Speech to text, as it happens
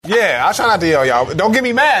Yeah, I try not to yell, y'all. Don't get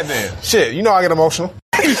me mad then. Shit, you know I get emotional.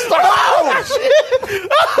 Oh, shit.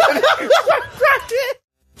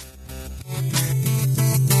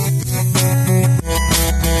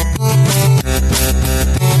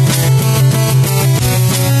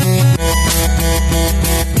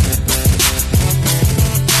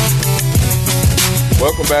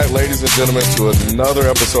 Welcome back, ladies and gentlemen, to another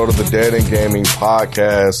episode of the Dead End Gaming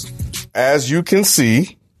Podcast. As you can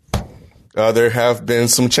see, there have been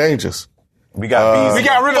some changes. We got Beezy. We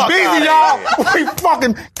got rid of Beezy, y'all. We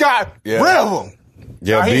fucking got rid of him.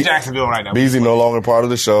 Yeah, he's in Jacksonville right now. Beezy no longer part of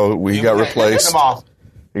the show. We got replaced.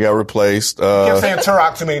 He got replaced. You kept saying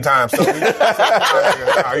Turok too many times. So you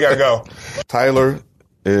gotta go. Tyler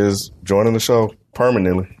is joining the show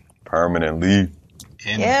permanently.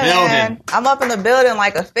 In the building. Man. I'm up in the building,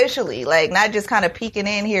 like, officially. Like, not just kind of peeking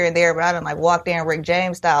in here and there, but I done, like, walked in Rick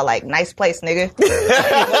James style, like, nice place, nigga.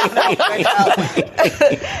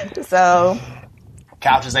 So.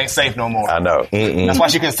 Couches ain't safe no more. I know. That's why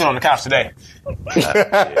she couldn't sit on the couch today.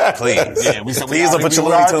 Please. Yeah, Please don't put your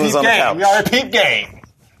Looney Tunes on the couch. We are a peep game.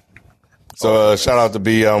 So, shout out to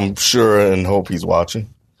B. I'm sure and hope he's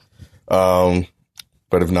watching. But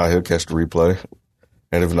if not, he'll catch the replay.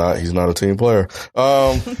 And if not, he's not a team player.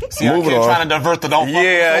 See, moving on. Trying to divert the don't.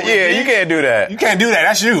 Yeah, you can't do that. You can't do that.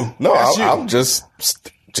 That's you. No, that's you. I'm just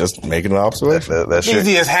making an observation.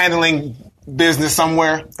 Easy as handling business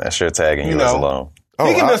somewhere. That's your tagging you as alone.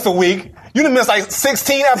 He can miss a week. You done missed like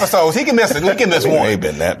 16 episodes. He can miss it. He can miss one. Ain't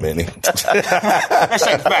been that many. That's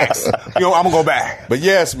like facts. I'm going to go back. But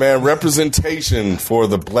yes, man, representation for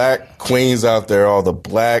the black queens out there, all the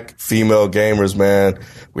black female gamers, man.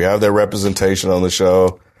 We have that representation on the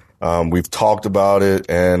show. We've talked about it,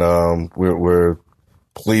 and we're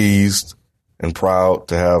pleased and proud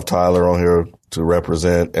to have Tyler on here to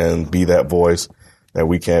represent and be that voice that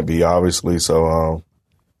we can't be, obviously. So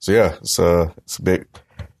yeah, it's a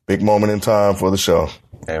big moment in time for the show.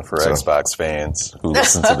 And for Xbox fans who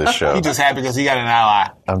listen to this show. He's just happy because he got an ally.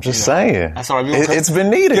 I'm just saying. That's all right. It's been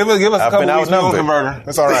needed. Give us a couple weeks to converter.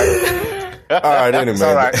 That's all right. All right, anyway. That's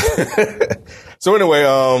all right. So anyway,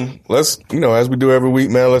 let's, as we do every week,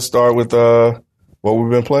 man, let's start with what we've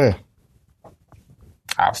been playing.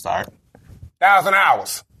 I'll start. 1,000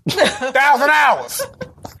 hours. 1,000 hours.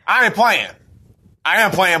 I ain't playing. I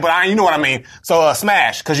am playing, but you know what I mean. So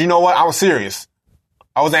Smash, because you know what? I was serious.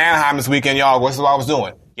 I was in Anaheim this weekend, y'all. This is what I was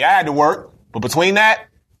doing. Yeah, I had to work, but between that,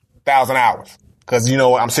 1,000 hours. Because you know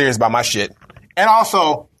what? I'm serious about my shit. And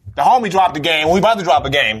also, the homie dropped the game. We about to drop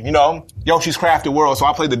a game, Yoshi's Crafted World, so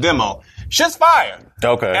I played the demo. Shit's fire.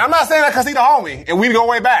 Okay. And I'm not saying that because he the homie, and we go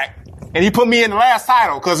way back. And he put me in the last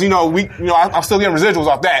title because, I'm still getting residuals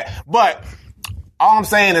off that. But all I'm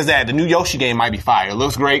saying is that the new Yoshi game might be fire. It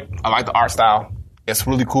looks great. I like the art style. It's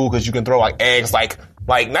really cool because you can throw like eggs,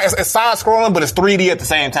 it's side scrolling, but it's 3D at the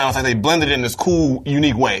same time. It's like they blended it in this cool,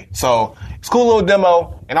 unique way. So it's a cool little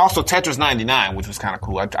demo. And also Tetris 99, which was kind of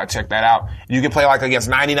cool. I checked that out. You can play against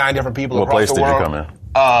 99 different people across the world. What place did you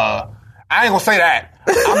come in? I ain't gonna say that.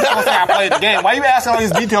 I'm just gonna say I played the game. Why you asking all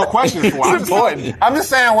these detailed questions for? It's important. I'm just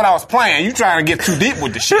saying what I was playing. You trying to get too deep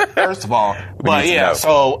with the shit, first of all. But yeah,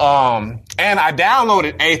 so, and I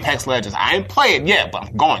downloaded Apex Legends. I ain't played it yet, but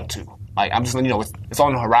I'm going to. I'm just, it's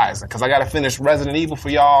on the horizon. Cause I gotta finish Resident Evil for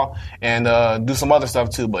y'all and, do some other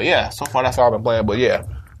stuff too. But yeah, so far that's all I've been playing. But yeah,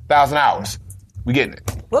 1,000 hours. We getting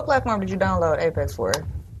it. What platform did you download Apex for?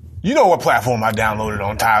 You know what platform I downloaded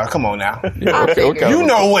on, Tyler. Come on now. Okay, you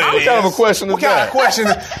know what it is. What kind of a question is that? What kind of question?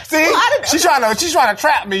 See, she's trying to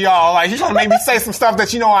trap me, y'all. She's trying to make me say some stuff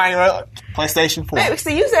that I ain't. PlayStation 4. Maybe,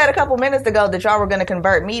 see, you said a couple minutes ago that y'all were going to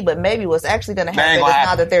convert me, but maybe what's actually going to happen is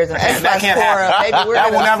now that there's an Xbox 4, maybe we're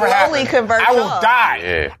going to slowly convert I will die.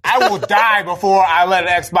 Yeah. I will die before I let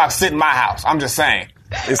an Xbox sit in my house. I'm just saying.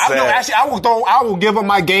 I will give up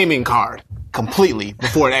my gaming card completely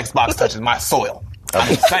before an Xbox touches my soil.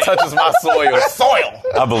 Touches my soil. Soil.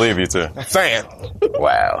 I believe you too. I'm saying.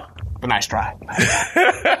 Wow. But nice try.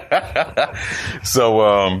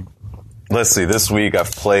 So, let's see. This week I've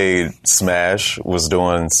played Smash. Was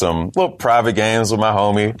doing some little private games with my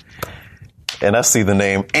homie. And I see the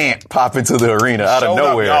name Ant pop into the arena out of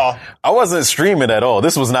nowhere. I wasn't streaming at all.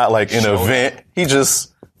 This was not like an event. He just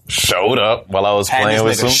showed up while I was playing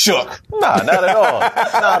with him. Shook. Nah, not at all.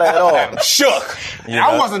 Not at all. Shook.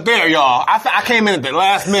 I wasn't there, y'all. I came in at the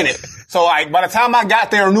last minute. So by the time I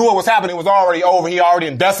got there and knew what was happening, it was already over. He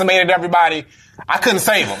already decimated everybody. I couldn't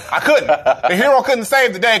save him. I couldn't. The hero couldn't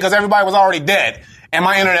save the day because everybody was already dead. And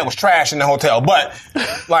my internet was trash in the hotel. But,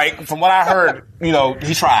 from what I heard,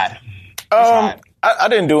 he tried. I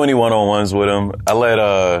didn't do any one-on-ones with him. I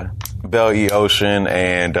let Bell E. Ocean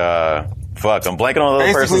and Fuck, I'm blanking on the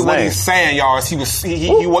other person's name. Basically, what he's saying, y'all, is he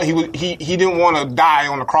didn't want to die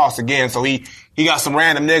on the cross again, so he got some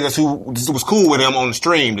random niggas who was cool with him on the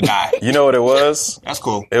stream to die. You know what it was? That's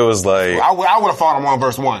cool. It was like I would have fought him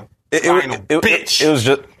 1v1. Bitch. It was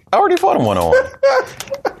just I already fought him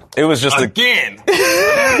 1-on-1. It was just again.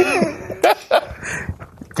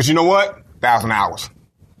 Because you know what? 1,000 hours.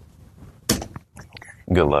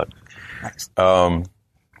 Good luck. Nice.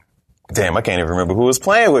 Damn, I can't even remember who was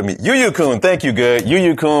playing with me. Yu-Kun, thank you, good.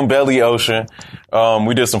 Yu-Kun, Belly Ocean.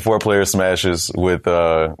 We did some 4-player smashes with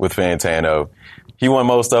Fantano. He won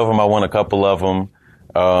most of them. I won a couple of them.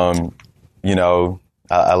 You know,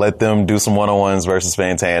 I let them do some 1-on-1s versus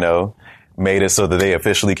Fantano. Made it so that they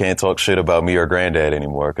officially can't talk shit about me or Granddad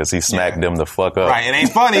anymore because he smacked them the fuck up. Right, it ain't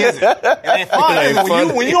funny, is it? It ain't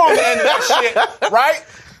funny. When you on the end of that shit, right?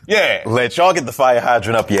 Yeah. Let y'all get the fire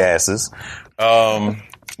hydrant up your asses.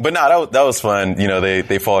 But no, that was fun. You know,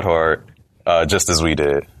 they fought hard, just as we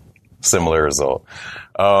did. Similar result.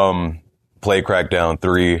 Play Crackdown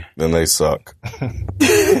 3. Then they suck. Play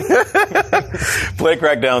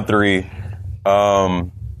Crackdown 3.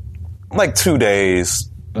 Like 2 days.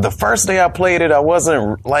 The first day I played it, I was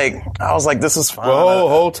like, this is fine. Well,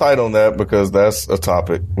 hold tight on that because that's a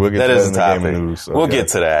topic. We'll get that to is that a in topic. the game news. Okay. We'll get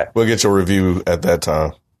to that. We'll get your review at that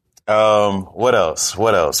time. What else?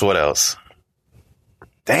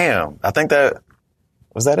 Damn, I think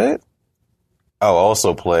was that it? Oh,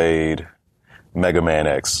 also played Mega Man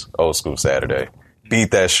X Old School Saturday.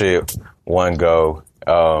 Beat that shit, one go.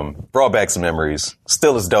 Brought back some memories.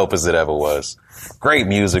 Still as dope as it ever was. Great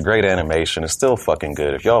music, great animation. It's still fucking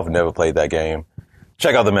good. If y'all have never played that game,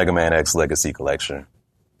 check out the Mega Man X Legacy Collection.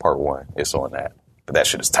 Part 1. It's on that. But that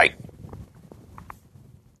shit is tight.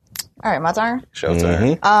 All right, my turn. Show turn.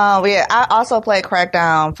 Yeah, I also played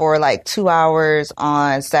Crackdown for like 2 hours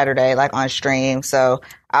on Saturday, like on stream. So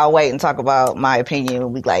I'll wait and talk about my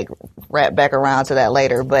opinion. We like wrap back around to that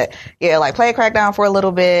later. But yeah, like played Crackdown for a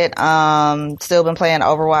little bit. Still been playing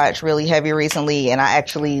Overwatch really heavy recently. And I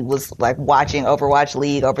actually was like watching Overwatch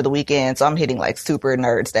League over the weekend. So I'm hitting like super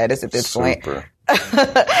nerd status at this point.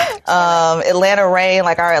 Atlanta Reign,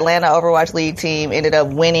 like our Atlanta Overwatch League team, ended up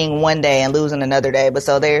winning one day and losing another day, but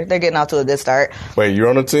so they're getting off to a good start. Wait, you're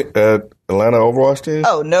on the Atlanta Overwatch team?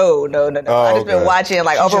 Oh no! I just been watching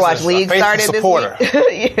like Overwatch League started this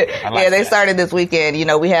week. They started this weekend. You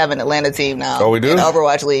know, we have an Atlanta team now. Oh, we do? In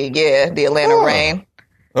Overwatch League, yeah, the Atlanta Reign.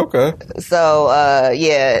 Okay. So,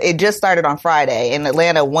 it just started on Friday, and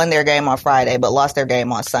Atlanta won their game on Friday, but lost their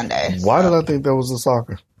game on Sunday. Why did I think that was the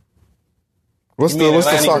soccer? What's the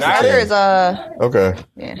soccer Soccer team? is okay.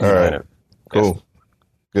 Yeah. All right. Cool.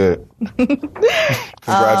 Good.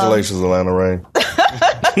 Congratulations, Atlanta Reign.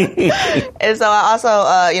 And so I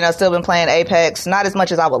also, still been playing Apex, not as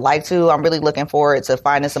much as I would like to. I'm really looking forward to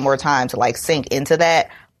finding some more time to like sink into that.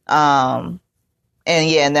 And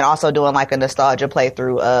then also doing like a nostalgia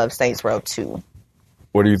playthrough of Saints Row 2.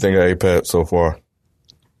 What do you think of Apex so far?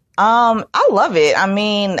 I love it. I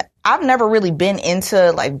mean, I've never really been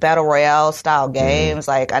into like battle royale style games.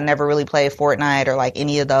 Like I never really played Fortnite or like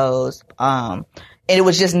any of those. And it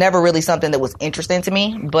was just never really something that was interesting to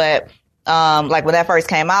me. But like when that first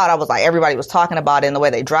came out, I was like, everybody was talking about it, and the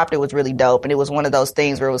way they dropped it was really dope. And it was one of those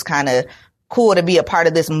things where it was kind of cool to be a part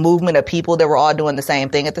of this movement of people that were all doing the same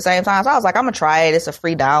thing at the same time. So I was like, I'm gonna try it. It's a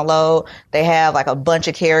free download. They have like a bunch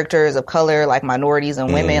of characters of color, like minorities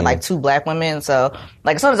and women, like 2 black women. So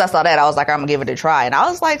like as soon as I saw that, I was like, I'm gonna give it a try. And I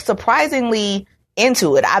was like surprisingly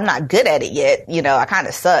into it. I'm not good at it yet. You know, I kind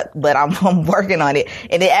of suck, but I'm working on it.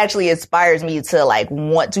 And it actually inspires me to like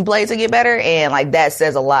want to play to get better. And like that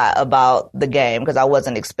says a lot about the game because I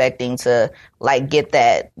wasn't expecting to like get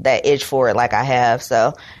that itch for it like I have.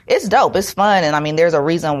 So it's dope. It's fun. And I mean, there's a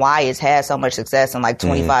reason why it's had so much success and like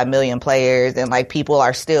 25 million players and like people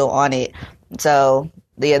are still on it. So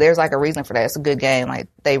yeah, there's like a reason for that. It's a good game. Like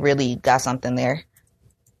they really got something there.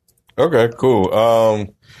 Okay, cool.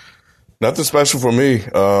 Nothing special for me.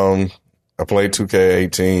 I played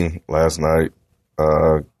 2K18 last night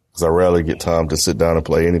because I rarely get time to sit down and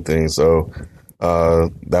play anything. So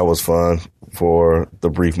that was fun for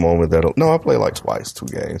the brief moment. I played like twice, 2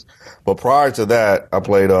 games. But prior to that, I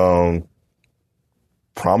played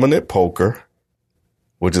Prominent Poker,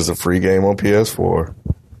 which is a free game on PS4,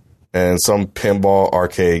 and some pinball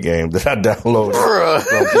arcade game that I downloaded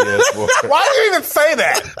from PS4. Why do you even say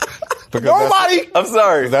that? Because I'm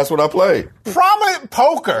sorry. That's what I played. Prominent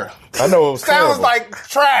Poker. I know it was sounds terrible. like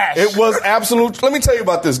trash. It was absolute. Let me tell you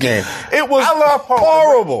about this game. It was I love poker.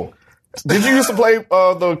 horrible. Did you used to play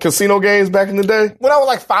the casino games back in the day? When I was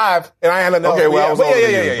like 5 and I had enough. Okay, well, I was older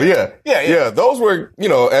than you. Yeah. Those were,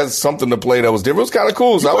 as something to play that was different. It was kind of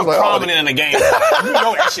cool. So I was like, prominent in the game. You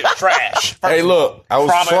know that shit's trash. Hey, look, I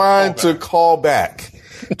was trying to call back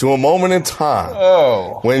to a moment in time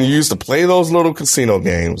when you used to play those little casino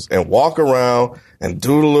games and walk around and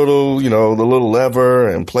do the little, the little lever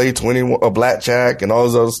and play blackjack and all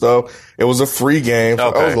this other stuff. It was a free game. So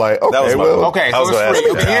I was like, okay, well, okay, so it's free.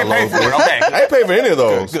 You didn't pay for it. Okay, I ain't pay for any of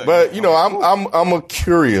those, good. but I'm a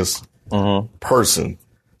curious person.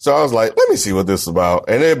 So I was like, let me see what this is about.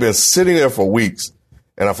 And it had been sitting there for weeks,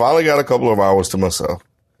 and I finally got a couple of hours to myself.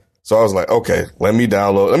 So I was like, okay, let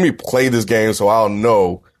me play this game so I'll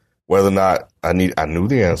know whether or not I knew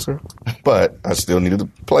the answer, but I still needed to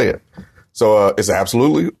play it. So it's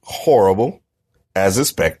absolutely horrible, as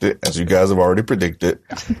expected, as you guys have already predicted.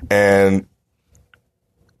 And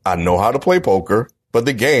I know how to play poker, but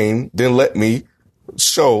the game didn't let me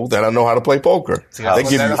show that I know how to play poker. They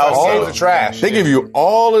give you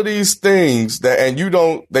all of these things that, and you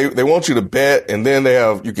don't, they want you to bet, and then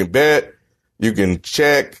you can bet, you can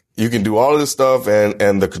check, you can do all of this stuff,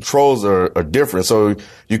 and the controls are different. So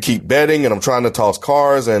you keep betting, and I'm trying to toss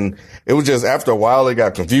cards, and it was just, after a while, it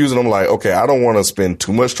got confusing. I'm like, okay, I don't want to spend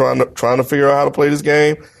too much trying to figure out how to play this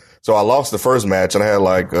game. So I lost the first match, and I had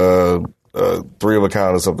like 3 of a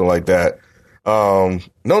kind or something like that.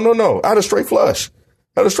 No. I had a straight flush.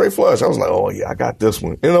 I was like, oh yeah, I got this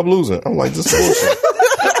one. Ended up losing. I'm like, this is bullshit.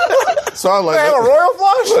 So I was like, a royal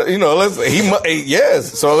flush?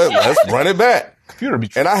 Yes. So let's run it back.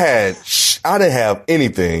 And I didn't have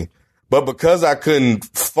anything, but because I couldn't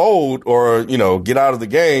fold or, get out of the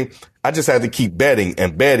game, I just had to keep betting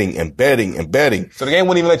and betting and betting and betting. So the game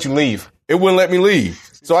wouldn't even let you leave. It wouldn't let me leave.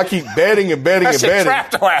 So I keep betting and betting and betting.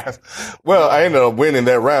 Trapped your ass. Well, I ended up winning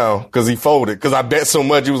that round because he folded. Because I bet so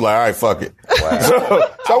much, he was like, all right, fuck it. Wow.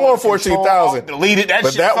 So I won 14,000. Deleted that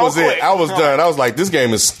but shit. But that was quick. it. I was done. I was like, this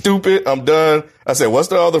game is stupid. I'm done. I said, what's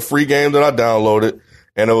the other free game that I downloaded?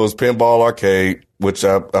 And it was Pinball Arcade, which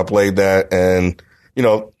I played that. And,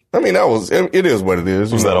 it is what it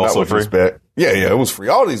is. Was that also free? Yeah, it was free.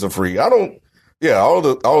 All of these are free. All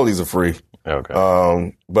of these are free.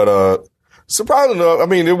 Okay. But surprisingly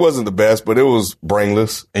enough, it wasn't the best, but it was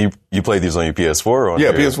brainless. And you played these on your PS4 or on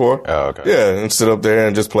your PS4. Oh, okay. Yeah, and sit up there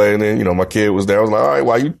and just play. And then, my kid was there. I was like, all right,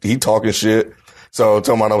 why he talking shit? So I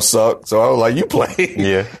told him I don't suck. So I was like, you play.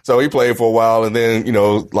 Yeah. So he played for a while, and then,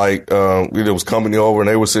 it was company over and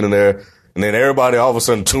they were sitting there. And then everybody all of a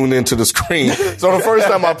sudden tuned into the screen. So the first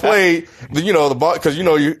time I played, the ball, cause you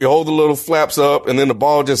hold the little flaps up and then the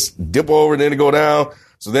ball just dip over and then it go down.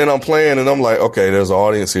 So then I'm playing and I'm like, okay, there's an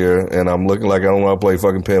audience here and I'm looking like I don't want to play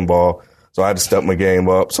fucking pinball. So I had to step my game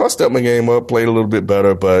up. So I stepped my game up, played a little bit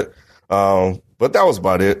better, but that was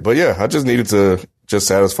about it. But yeah, I just needed to just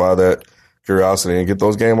satisfy that curiosity and get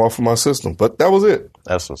those games off of my system. But that was it.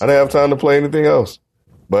 I didn't have time to play anything else.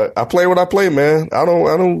 But I play what I play, man. I don't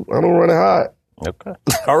run it hot. Okay.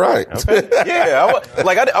 All right. Okay. Yeah.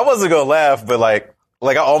 I wasn't gonna laugh, but like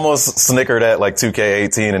I almost snickered at like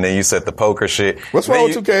 2K18, and then you said the poker shit. What's wrong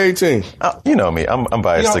with 2K18? You know me. I'm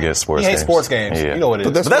biased against sports games. He hates sports games. Yeah. You know what it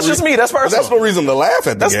is. But that's just me. That's personal. But that's no reason to laugh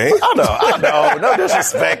at the game. I know. No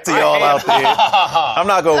disrespect to y'all out there. I'm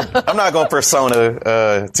not gonna persona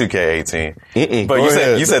 2K18. But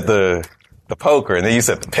you said the poker, and then you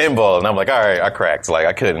said the pinball, and I'm like, all right, I cracked. Like,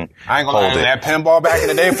 I couldn't I ain't gonna lie, that pinball back in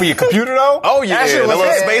the day for your computer, though? Oh, yeah. The little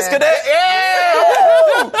Space Cadet?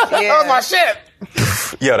 Yeah. That was my shit.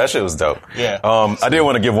 Yeah, that shit was dope. Yeah. I did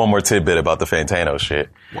want to give one more tidbit about the Fantano shit.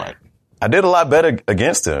 What? I did a lot better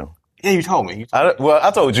against him. Yeah, you told me.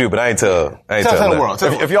 I told you, but I ain't tell the world.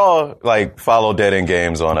 If y'all, follow Dead End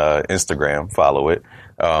Games on Instagram, follow it.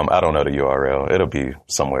 I don't know the URL. It'll be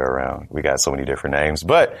somewhere around. We got so many different names.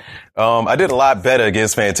 But I did a lot better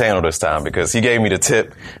against Fantano this time because he gave me the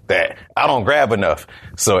tip that I don't grab enough.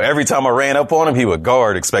 So every time I ran up on him, he would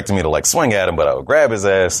guard, expecting me to swing at him, but I would grab his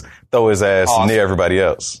ass, throw his ass near everybody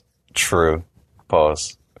else. True.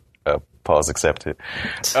 Pause. Pause accepted.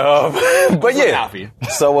 But yeah.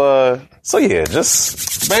 So yeah,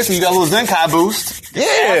 just basically you got a little Zenkai boost.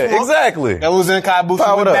 Yeah, exactly. That little Zenkai boost.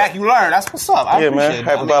 You went back, you learned. That's what's up. I appreciate it.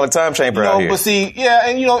 Hyperbolic time chamber out here. But see, yeah,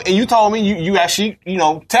 and you told me you actually,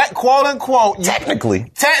 quote unquote,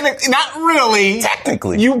 technically, not really.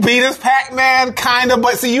 Technically, you beat us, Pac-Man, kinda.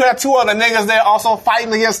 But see, you had 2 other niggas there also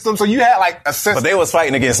fighting against them, so you had a sense. But they was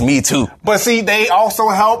fighting against me too. But see, they also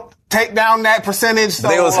helped take down that percentage. So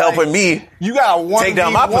they was helping me. You got to take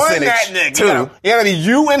down my percentage that nigga. too. You got to be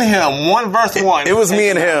you and him, 1 versus 1. It was me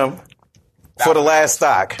and him. for the last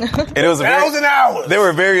stock. And it was 1,000 hours. They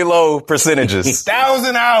were very low percentages.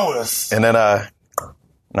 1,000 hours. And then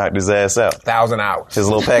knocked his ass out. 1,000 hours. His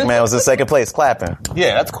little Pac-Man was in second place clapping.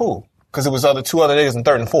 Yeah, that's cool. Because it was two other niggas in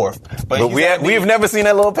third and fourth. But we've never seen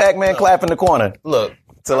that little Pac-Man clap in the corner. Look.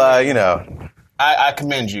 Till I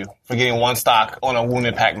commend you for getting one stock on a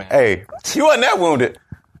wounded Pac-Man. Hey, you wasn't that wounded.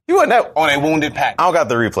 You wasn't that on a wounded Pac-Man. I don't got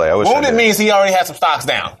the replay. I wish wounded means he already had some stocks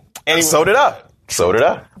down. And so did I.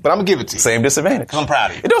 But I'm gonna give it to you. Same disadvantage. I'm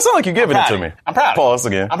proud of you. It don't sound like you're giving it to me. I'm proud of you. Pause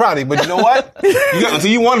again. I'm proud of you. But you know what?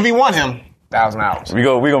 Until you 1v1 him, 1,000 hours. We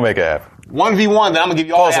gonna make it happen. 1v1, then I'm gonna give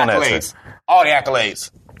you all the accolades. All the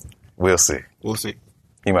accolades. We'll see.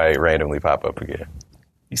 He might randomly pop up again.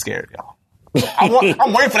 He's scared, y'all. I'm waiting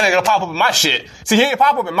for that nigga to pop up in my shit. See, he ain't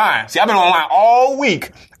pop up in mine. See, I've been online all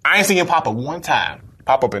week. I ain't seen him pop up one time.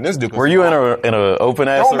 Pop up in this dude. Were you in an open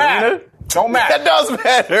ass arena? Don't matter. That does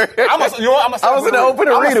matter. I was in an open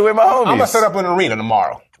arena with my homies. I'm gonna set up an arena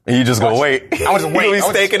tomorrow. And you just go wait. I'm just wait. You be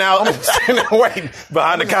staking out. I'm waiting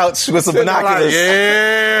behind the couch with some binoculars.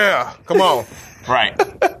 Yeah, come on. Right.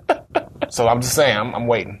 So I'm just saying, I'm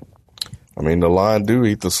waiting. I mean, the lion do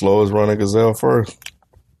eat the slowest running gazelle first.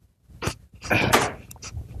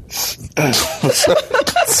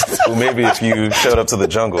 Well, maybe if you showed up to the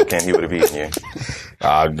jungle, Ken, he would have eaten you.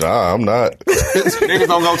 Nah, I'm not. Niggas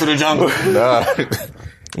don't go to the jungle. Nah.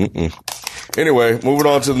 Anyway, moving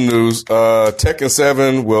on to the news. Tekken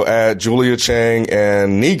 7 will add Julia Chang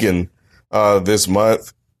and Negan this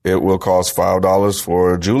month. It will cost $5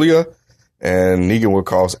 for Julia, and Negan will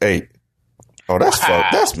cost $8. Oh, that's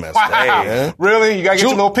that's messed up, man. Really? You gotta get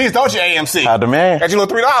your little piece, don't you, AMC? High demand. Got your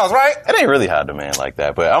little $3, right? It ain't really high demand like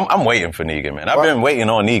that, but I'm waiting for Negan, man. I've been waiting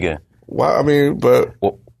on Negan. Why? I mean, but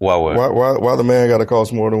why the man got to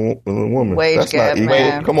cost more than the woman? Wage That's gap, not equal.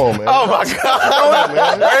 man. Come on, man. Oh my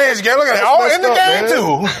god! Wage gap. Look at that. All in the game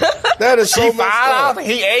too. That is so She messed up. $5.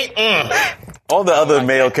 He $8. All the other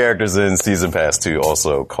male characters in Season Pass 2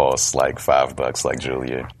 also cost like $5, like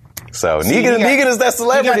Julia. So Negan is that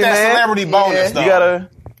celebrity, you got that man. Celebrity bonus, though.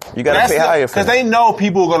 You gotta pay higher for because they know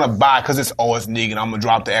people are gonna buy because it's Negan. I'm gonna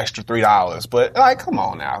drop the extra $3, but like, come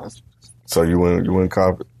on now. So you wouldn't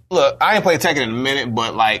cop it? Look, I ain't played Tekken in a minute,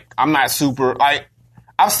 but like, I'm not super like.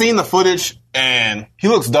 I've seen the footage and he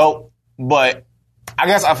looks dope, but I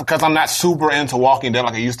guess because I'm not super into Walking Dead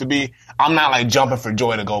like I used to be, I'm not like jumping for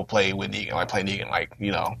joy to go play with Negan, like play Negan, like,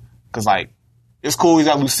 you know, because like it's cool. He's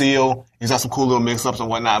got Lucille, he's got some cool little mix-ups and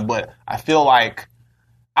whatnot, but I feel like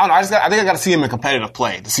I don't know. I think I got to see him in competitive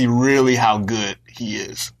play to see really how good he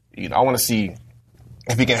is. You know, I want to see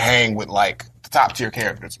if he can hang with like the top tier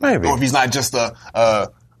characters, maybe, or if he's not just a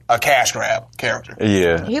cash grab character.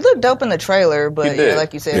 Yeah, he looked dope in the trailer, but yeah,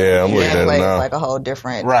 like you said, I'm looking at it now. Like a whole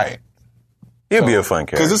different right. He'll be a fun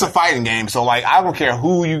character because it's a fighting game. So like, I don't care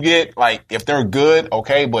who you get. Like, if they're good,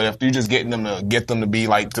 okay, but if you're just getting them to be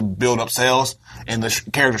like to build up sales and the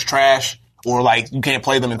character's trash, or like you can't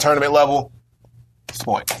play them in tournament level. What's the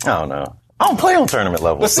point? I don't know. I don't play on tournament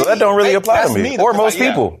level, so that don't really apply to me or most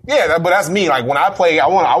people. Yeah, but that's me. Like when I play, I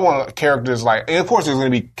want characters like, and of course there's going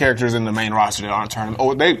to be characters in the main roster that aren't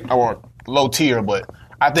tournament or low tier, but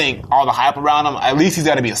I think all the hype around him, at least he's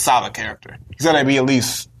got to be a solid character. He's got to be at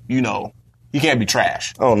least, you know, he can't be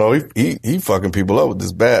trash. Oh no, he fucking people up with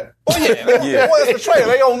this bat. Oh yeah, well, it's the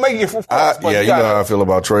trailer. They don't make it, of course. Yeah, you know how I feel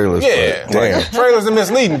about trailers. Yeah, but, damn. Trailers are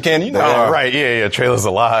misleading, Ken. You know, right? Yeah, trailers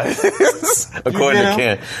a lie, according to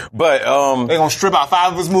Ken. But they gonna strip out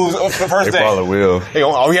 5 of his moves the first day. They probably will.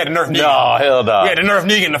 We had to nerf Negan. No, hell no. We had to nerf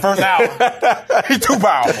Negan in the first hour. He's too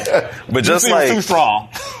powerful. But just like too strong.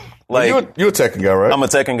 Like you're a Tekken guy, right? I'm a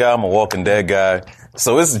Tekken guy. I'm a Walking Dead guy.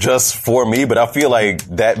 So it's just for me, but I feel like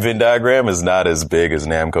that Venn diagram is not as big as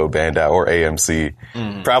Namco, Bandai, or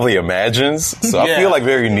AMC probably imagines. So I feel like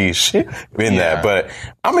very niche in that. But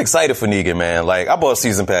I'm excited for Negan, man. Like, I bought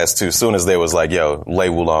Season Pass 2 as soon as they was like, yo, Lei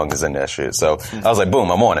Wulong is in that shit. So I was like, boom,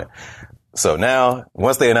 I'm on it. So now,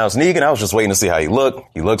 once they announced Negan, I was just waiting to see how he looked.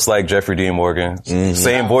 He looks like Jeffrey Dean Morgan.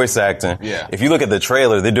 Same voice acting. Yeah. If you look at the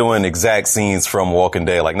trailer, they're doing exact scenes from Walking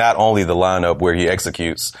Dead. Like, not only the lineup where he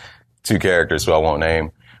executes 2 characters who I won't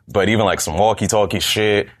name, but even like some walkie-talkie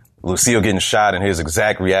shit, Lucille getting shot and his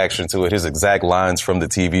exact reaction to it, his exact lines from the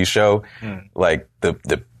TV show, like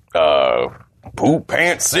the Poop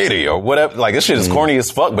Pants City or whatever. Like, this shit is corny as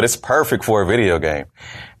fuck, but it's perfect for a video game.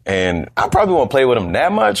 And I probably won't play with him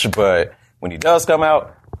that much, but when he does come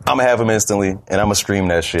out, I'm gonna have him instantly and I'm gonna stream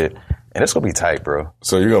that shit. And it's gonna be tight, bro.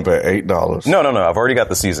 So you're gonna pay $8? No. I've already got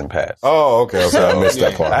the season pass. Oh, okay. I missed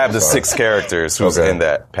that part. I have the 6 characters who's in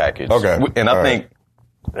that package. Okay. And I think,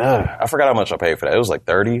 I forgot how much I paid for that. It was like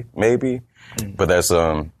 30, maybe. But that's,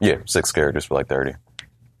 6 characters for like 30.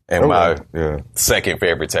 And my Yeah. second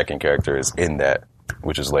favorite Tekken character is in that,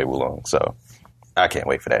 which is Lei Wulong. So I can't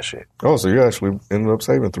wait for that shit. Oh, so you actually ended up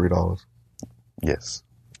saving $3. Yes.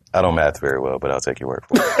 I don't math very well, but I'll take your word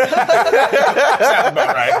for it. Sounds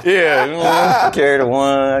about right. Yeah, carry the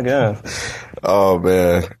one, I guess. Oh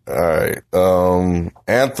man! All right.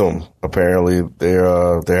 Anthem. Apparently,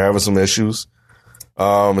 they're having some issues,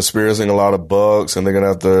 experiencing a lot of bugs, and they're gonna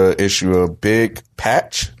have to issue a big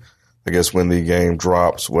patch. I guess when the game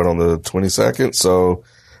drops, on the 22nd. So,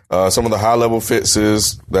 some of the high level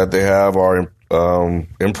fixes that they have are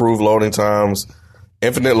improved loading times,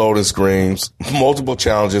 infinite loading screens, multiple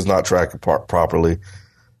challenges not tracked properly.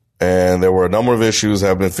 And there were a number of issues that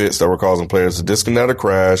have been fixed that were causing players to disconnect or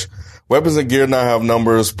crash. Weapons and gear now have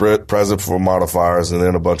numbers present for modifiers, and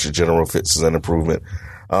then a bunch of general fixes and improvement.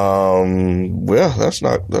 Well, that's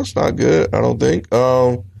not good, I don't think.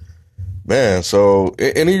 Man, so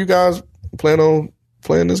any of you guys plan on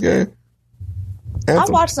playing this game? I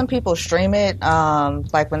Anthem? watched some people stream it,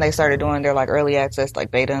 like when they started doing their like early access,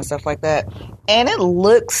 like beta and stuff like that, and it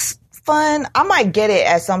looks fun. I might get it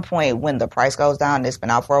at some point when the price goes down. It's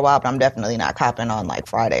been out for a while, but I'm definitely not copping on like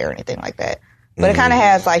Friday or anything like that. But it kind of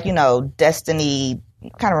has like, Destiny,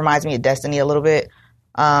 kind of reminds me of Destiny a little bit.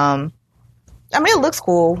 I mean, it looks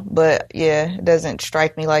cool, but yeah, it doesn't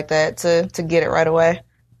strike me like that to get it right away.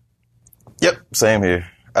 Yep, same here.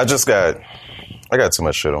 I got too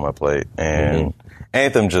much shit on my plate, and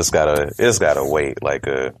Anthem just gotta wait like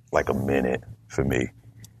a minute for me.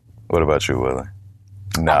 What about you, Willie?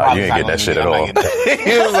 Nah, you ain't getting that shit at all. He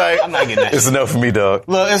was like, I'm not getting that. It's enough for me, dog.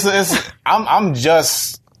 Look, I'm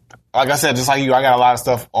just, like I said, just like you, I got a lot of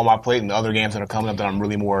stuff on my plate and the other games that are coming up that I'm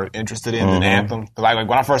really more interested in than Anthem. Cause like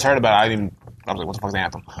when I first heard about it, I was like, what the fuck is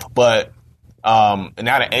Anthem? But, and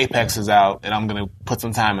now that Apex is out and I'm going to put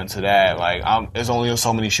some time into that, like, there's only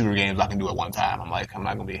so many shooter games I can do at one time. I'm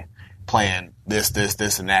not going to be playing this,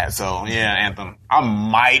 and that. So yeah, Anthem. I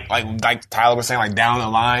might, like Tyler was saying, like down the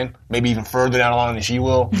line, maybe even further down the line than she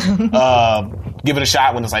will, give it a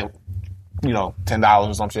shot when it's like, $10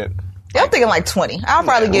 or some shit. Yeah, I'm thinking like 20. I'll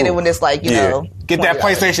probably get it when it's like, Get that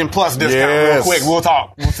PlayStation Plus discount real quick. We'll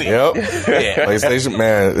talk. We'll see. Yep. Yeah. PlayStation,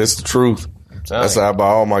 man, it's the truth. That's how I buy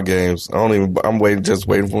all my games. I'm waiting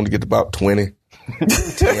for them to get to about 20.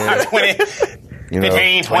 20.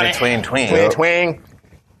 20.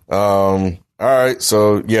 All right,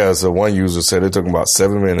 so one user said it took him about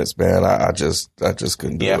 7 minutes, man. I just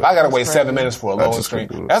couldn't do it. Yeah, if I gotta wait 7 minutes for a loading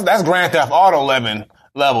screen, that's Grand Theft Auto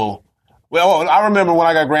level. Well, I remember when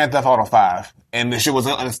I got Grand Theft Auto 5 and the shit was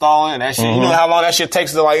uninstalling and that shit, you know how long that shit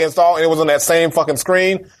takes to like install, and it was on that same fucking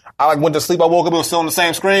screen. I went to sleep, I woke up, it was still on the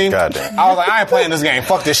same screen. Goddamn. I was like, I ain't playing this game.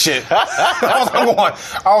 Fuck this shit. I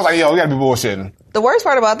was like, yo, we gotta be bullshitting. The worst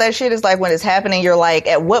part about that shit is like when it's happening, you're like,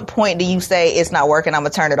 at what point do you say it's not working, I'm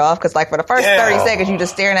gonna turn it off? Because like for the first 30 seconds, you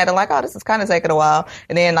just staring at it like, oh, this is kind of taking a while.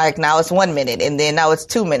 And then like now it's 1 minute, and then now it's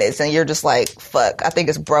 2 minutes, and you're just like, fuck, I think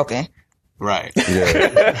it's broken. Right.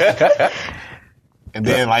 Yeah. And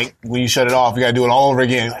then like when you shut it off, you gotta do it all over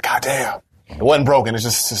again. You're like, God damn. It wasn't broken, it's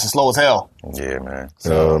just slow as hell. Yeah, man.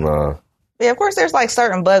 So, no. Yeah, of course, there's like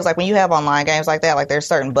certain bugs. Like when you have online games like that, like there's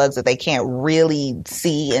certain bugs that they can't really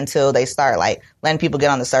see until they start like letting people get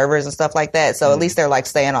on the servers and stuff like that. So at least they're like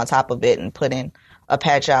staying on top of it and putting a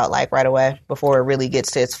patch out like right away before it really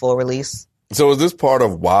gets to its full release. So is this part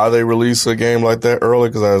of why they release a game like that early?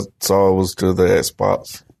 Because I saw it was to the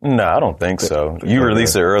Xbox. No, I don't think so. You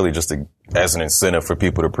release it early just as an incentive for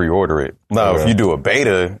people to pre-order it. Now, if you do a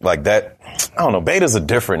beta like that, I don't know, betas are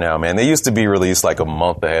different now, man. They used to be released like a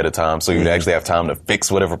month ahead of time, so you'd actually have time to fix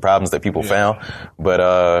whatever problems that people found.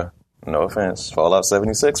 But, no offense, Fallout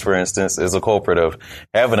 76, for instance, is a culprit of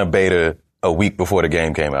having a beta a week before the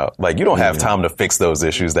game came out. Like, you don't have time to fix those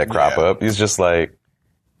issues that crop up. It's just like,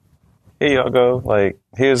 here y'all go. Like,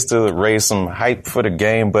 here's to raise some hype for the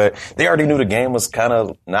game, but they already knew the game was kind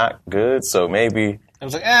of not good, so maybe it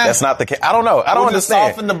was like, that's not the case. I don't know. I don't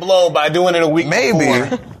understand. Soften the blow by doing it a week maybe.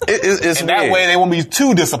 before. It's and that way they won't be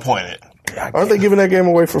too disappointed. Aren't they giving that game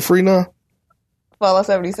away for free now? Fallout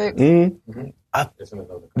 76? Mm-hmm.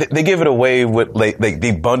 They give it away with, like,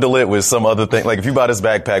 they bundle it with some other thing. Like, if you buy this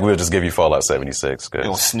backpack, we'll just give you Fallout 76. They're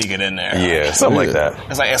going to sneak it in there. Yeah, something like that.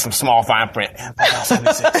 It's like, some small fine print. Fallout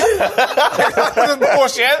 76. This is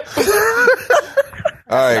bullshit.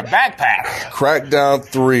 All right. Backpack. Crackdown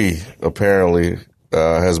 3 apparently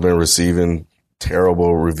has been receiving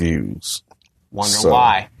terrible reviews. Wonder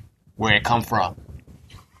why. Where it come from.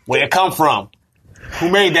 Who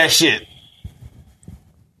made that shit?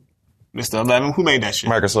 Mr. 11, who made that shit?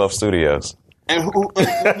 Microsoft Studios. And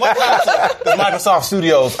what console does Microsoft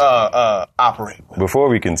Studios operate with? Before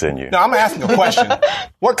we continue, No, I'm asking a question.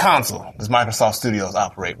 What console does Microsoft Studios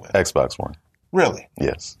operate with? Xbox One. Really?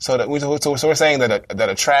 Yes. So we're saying that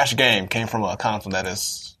a trash game came from a console that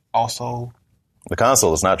is also. The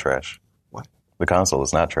console is not trash. What? The console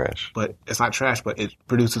is not trash. But it's not trash, but it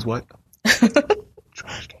produces what?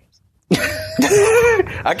 Trash games.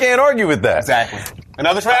 I can't argue with that. Exactly.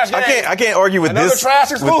 Another trash game. I can't argue with Another this.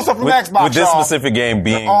 trash exclusive from Xbox, With this y'all. specific game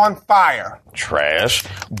being On fire. trash.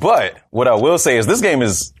 But what I will say is this game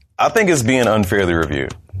is, I think it's being unfairly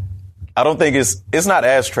reviewed. I don't think it's not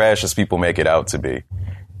as trash as people make it out to be.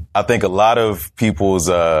 I think a lot of people's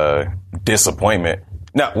disappointment.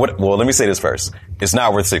 Well, let me say this first. It's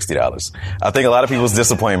not worth $60. I think a lot of people's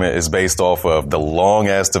disappointment is based off of the long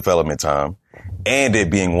ass development time and it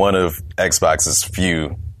being one of Xbox's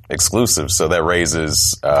few exclusives. So that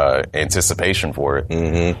raises anticipation for it.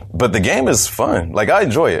 Mm-hmm. But the game is fun. Like, I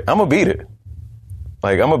enjoy it. I'm going to beat it.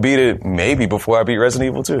 Like, I'm going to beat it maybe before I beat Resident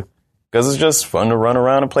Evil 2. Because it's just fun to run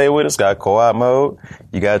around and play with. It's got co-op mode.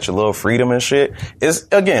 You got your little freedom and shit.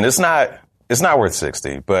 It's not worth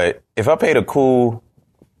 60. But if I paid a cool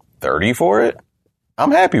 30 for it,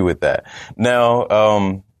 I'm happy with that.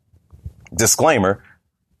 Now, disclaimer.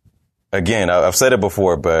 Again, I've said it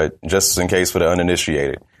before, but just in case for the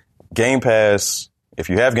uninitiated. Game Pass, if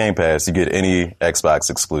you have Game Pass, you get any Xbox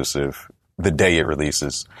exclusive the day it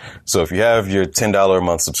releases. So if you have your $10 a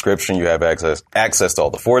month subscription, you have access to all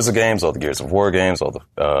the Forza games, all the Gears of War games, all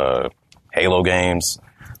the Halo games,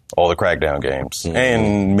 all the Crackdown games,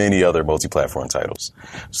 and many other multi-platform titles.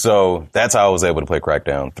 So that's how I was able to play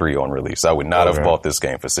Crackdown 3 on release. I would not have bought this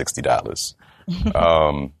game for $60.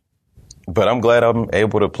 But I'm glad I'm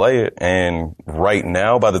able to play it. And right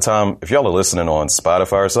now, by the time, if y'all are listening on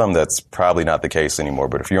Spotify or something, that's probably not the case anymore.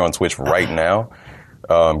 But if you're on Twitch right now,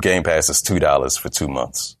 Game Pass is $2 for 2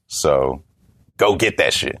 months. So go get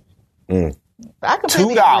that shit. I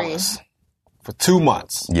completely agree. $2 for 2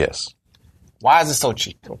 months. Yes. Why is it so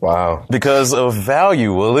cheap? Wow. Because of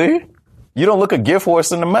value, Willie. You don't look a gift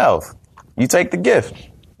horse in the mouth. You take the gift.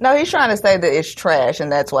 No, he's trying to say that it's trash,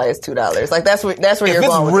 and that's why it's $2. Like that's where If you're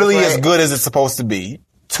going. it's with really this, as good as it's supposed to be,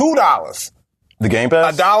 $2, The Game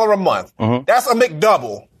Pass? $1 a month. That's a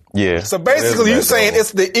McDouble. Yeah. So basically, you're saying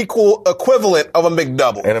it's the equivalent of a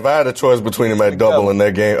McDouble. And if I had a choice between a McDouble and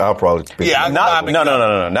that game, I'll probably pick Yeah, it. not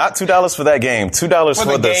No. Not $2 for that game. $2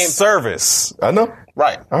 for the game. service. I know.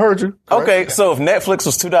 Right. I heard you. Correct. Okay, so if Netflix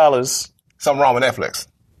was $2, Something wrong with Netflix.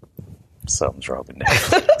 something's wrong with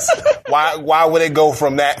Netflix. Why would it go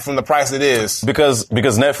from the price it is? because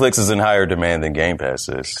Netflix is in higher demand than Game Pass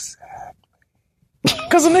is.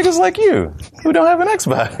 Because of niggas like you who don't have an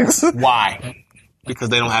Xbox. Why? Because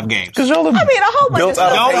they don't have games. Because y'all I mean, a whole bunch of built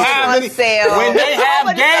stuff out Don't goes have on any. sale. When they A whole have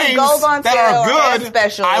bunch of stuff games goes on that sale are or has good,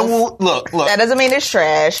 specials. I will look. That doesn't mean it's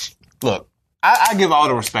trash. Look, I give all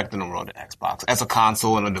the respect in the world to Xbox as a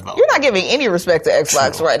console and a developer. You're not giving any respect to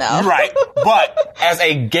Xbox right now. You're right. But as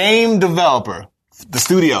a game developer, the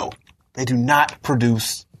studio, they do not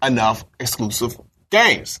produce enough exclusive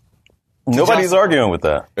games. Nobody's arguing with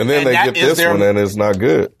that. And then And they that get is this their- one and it's not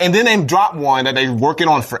good. And then they drop one that they're working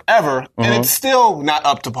on forever, and it's still not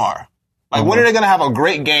up to par. Like, when are they going to have a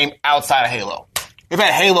great game outside of Halo? They've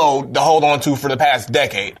had Halo to hold on to for the past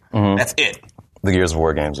decade. That's it. The Gears of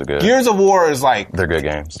War games are good. Gears of War is like, They're good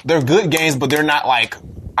games. they're good games, but they're not like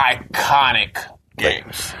iconic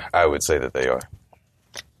games. I would say that they are.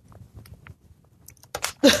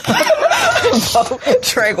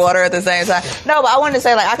 Drink water at the same time. No, but I wanted to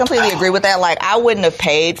say, like, I completely agree with that. Like, I wouldn't have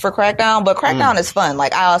paid for Crackdown, but Crackdown is fun.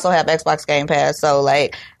 Like, I also have Xbox Game Pass, so,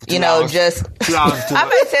 like, you know, just $2 too I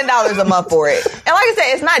much. pay $10 a month for it. And like I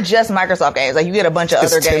said, it's not just Microsoft games. Like, you get a bunch of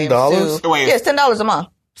It's other games $10? too. Wait. Yeah, it's $10 a month.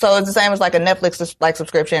 So it's the same as like a Netflix like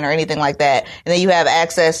subscription or anything like that. And then you have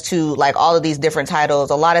access to like all of these different titles.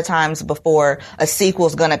 A lot of times before a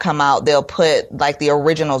sequel's gonna come out, they'll put like the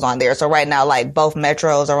originals on there. So right now, like both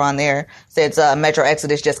Metros are on there. Since Metro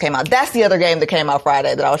Exodus just came out. That's the other game that came out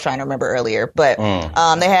Friday that I was trying to remember earlier. But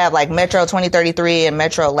they have like Metro 2033 and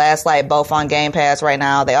Metro Last Light both on Game Pass right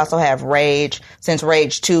now. They also have Rage, since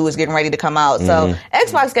Rage 2 is getting ready to come out. So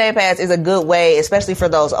Xbox Game Pass is a good way, especially for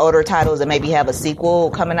those older titles that maybe have a sequel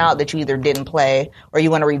coming out that you either didn't play or you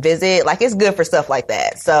want to revisit. Like, it's good for stuff like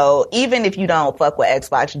that. So even if you don't fuck with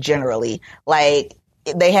Xbox generally, like,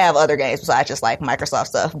 they have other games besides just like Microsoft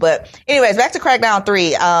stuff. But anyways, back to Crackdown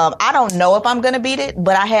 3. I don't know if I'm going to beat it,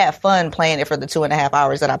 but I had fun playing it for the 2.5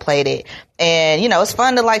 hours that I played it. And, it's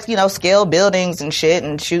fun to like, scale buildings and shit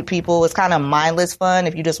and shoot people. It's kind of mindless fun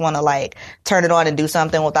if you just want to like turn it on and do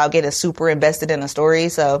something without getting super invested in the story.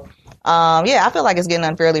 So, I feel like it's getting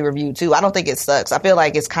unfairly reviewed too. I don't think it sucks. I feel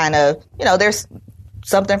like it's kind of, there's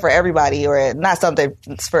something for everybody, or not something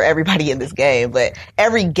for everybody in this game, but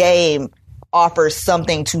every game offers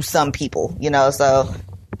something to some people, so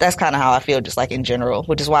that's kind of how I feel just like in general,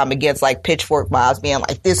 which is why I'm against like pitchfork mobs being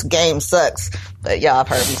like, this game sucks. But y'all have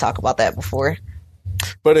heard me talk about that before.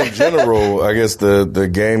 But in general, I guess the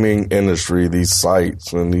gaming industry, these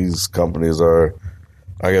sites and these companies are,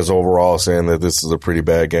 I guess, overall saying that this is a pretty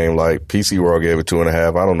bad game. Like PC World gave it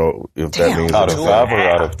 2.5. I don't know if that means out of 5 or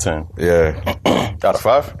out of 10. Yeah, out of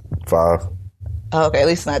 5. 5. Oh, okay, at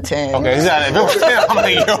least not 10. Okay, if it was 10, I'm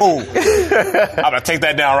like, I'm gonna take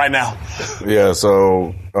that down right now. Yeah,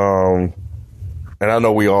 so, and I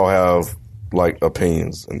know we all have like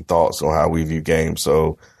opinions and thoughts on how we view games.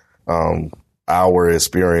 So, our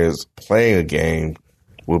experience playing a game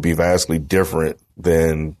will be vastly different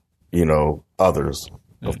than, others,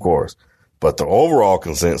 of course. But the overall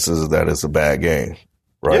consensus is that it's a bad game,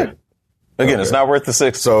 right? Yeah. Again, it's not worth the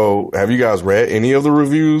 6. So, have you guys read any of the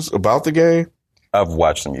reviews about the game? I've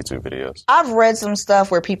watched some YouTube videos. I've read some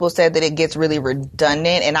stuff where people said that it gets really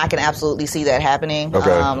redundant, and I can absolutely see that happening. Okay.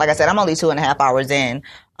 Like I said, I'm only 2.5 hours in,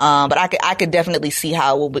 but I could definitely see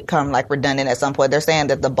how it will become like redundant at some point. They're saying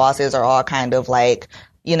that the bosses are all kind of like,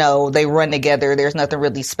 they run together. There's nothing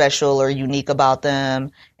really special or unique about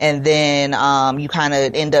them. And then you kind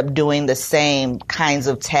of end up doing the same kinds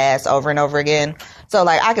of tasks over and over again. So,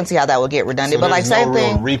 like, I can see how that would get redundant. So but, like, same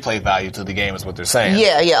thing. Real replay value to the game is what they're saying.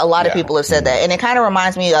 Yeah. A lot of people have said that. And it kind of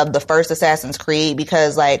reminds me of the first Assassin's Creed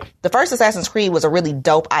because, like, the first Assassin's Creed was a really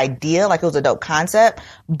dope idea. Like, it was a dope concept.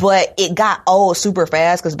 But it got old super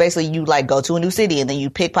fast because basically you, like, go to a new city and then you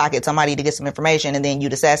pickpocket somebody to get some information and then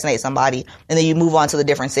you'd assassinate somebody and then you move on to the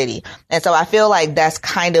different city. And so I feel like that's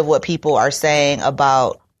kind of what people are saying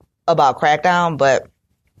about Crackdown. But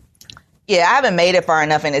yeah, I haven't made it far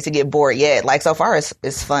enough in it to get bored yet. Like, so far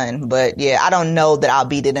it's fun, but yeah, I don't know that I'll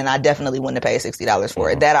beat it, and I definitely wouldn't have paid $60 for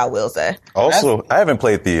it. That I will say. Also, I haven't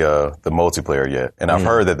played the multiplayer yet, and I've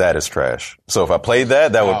heard that is trash. So if I played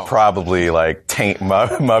that would probably like taint my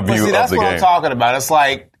view of the game. That's what I'm talking about. It's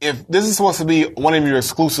like, if this is supposed to be one of your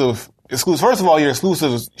exclusive, first of all, your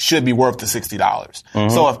exclusives should be worth the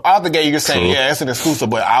 $60. So if out the gate you're saying, yeah, it's an exclusive,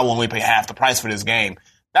 but I will only pay half the price for this game,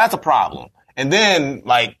 that's a problem. And then,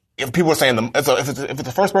 like, if people are saying if it's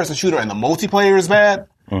a first-person shooter and the multiplayer is bad,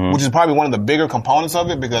 which is probably one of the bigger components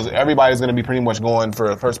of it, because everybody's going to be pretty much going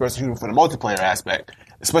for a first-person shooter for the multiplayer aspect,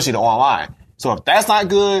 especially the online. So if that's not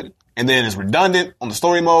good, and then it's redundant on the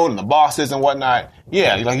story mode and the bosses and whatnot,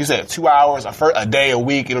 yeah, like you said, 2 hours, a day, a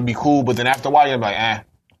week, it'll be cool. But then after a while, you'll be like,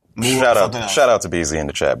 Shout out to BZ in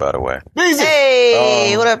the chat, by the way. BZ!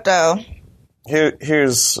 Hey, what up, though?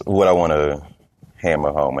 Here's what I want to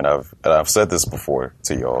hammer home, and I've said this before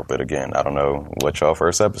to y'all, but again, I don't know what y'all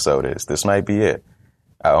first episode is. This might be it.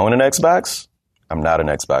 I own an Xbox. I'm not an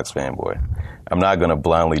Xbox fanboy. I'm not going to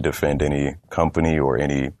blindly defend any company or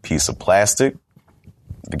any piece of plastic.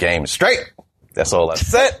 The game is straight. That's all I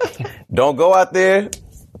said. Don't go out there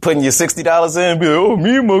putting your $60 in and be like, oh,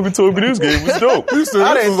 me and Morgan told me this game was dope. You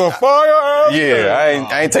said this was a fire. Yeah,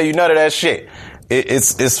 I ain't tell you none of that shit.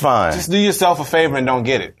 It's fine. Just do yourself a favor and don't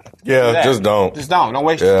get it. Yeah, just don't. Just don't. Don't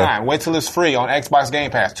waste your time. Wait till it's free on Xbox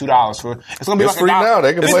Game Pass. $2 for it's gonna be it's like free now.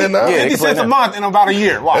 They can play it now. Yeah, 50 cents a month in about a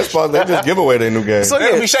year. Watch. They just give away their new game. So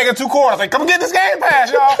they'll be shaking 2 quarters. Like, come get this Game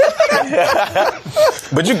Pass, y'all.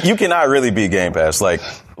 But you cannot really beat Game Pass. Like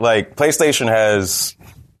PlayStation has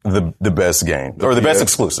the best game or the best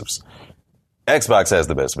exclusives. Xbox has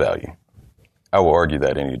the best value. I will argue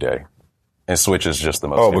that any day. And Switch is just the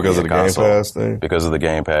most because of the console. Game Pass thing? Because of the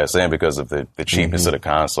Game Pass and because of the cheapness of the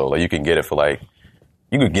console. Like, you can get it for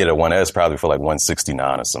you could get a 1S probably for like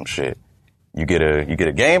 $169 or some shit. You get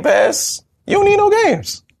a Game Pass, you don't need no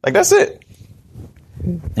games. Like, that's it.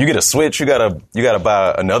 You get a Switch, you gotta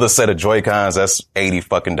buy another set of Joy-Cons, that's $80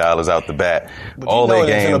 fucking out the bat. But all their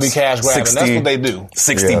games. Gonna be cash grabbing. That's what they do.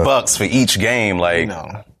 $60 for each game,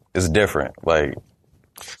 it's different. Like,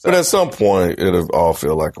 but at some point, it'll all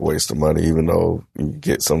feel like a waste of money, even though you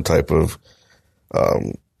get some type of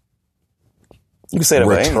you can say that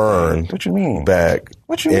return. What you mean? Back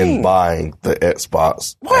what you in mean? Buying the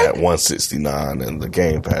Xbox at $169 and the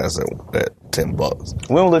Game Pass at $10.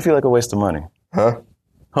 When will it feel like a waste of money? Huh?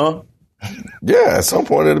 Yeah, at some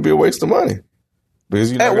point it'll be a waste of money.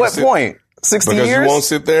 Because at what point? 60 because years? you won't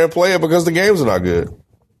sit there and play it because the games are not good.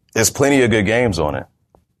 There's plenty of good games on it.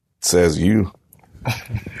 Says you.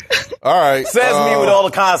 All right. Says me with all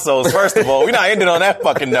the consoles, first of all. We're not ending on that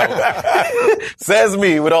fucking note. Says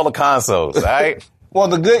me with all the consoles, all right? Well,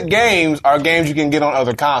 the good games are games you can get on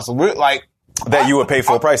other consoles. We're like that you would pay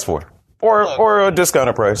full price for. Or a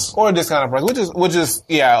discounted price. Or a discounted price, which is,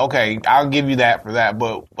 yeah, okay, I'll give you that for that.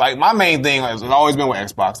 But, like, my main thing has always been with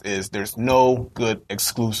Xbox is there's no good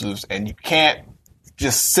exclusives, and you can't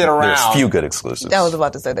just sit around. There's few good exclusives. I was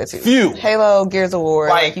about to say that too. Few. Halo, Gears of War,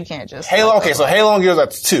 like you can't just. Halo, okay, so Halo and Gears,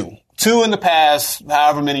 that's two. Two in the past,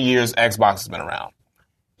 however many years Xbox has been around.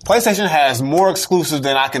 PlayStation has more exclusives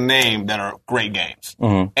than I can name that are great games.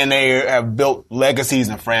 Mm-hmm. And they have built legacies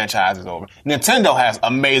and franchises over. Nintendo has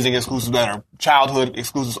amazing exclusives that are childhood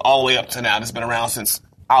exclusives all the way up to now. That's been around since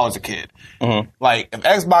I was a kid. Mm-hmm. Like, if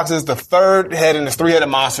Xbox is the third head in this three-headed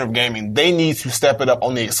monster of gaming, they need to step it up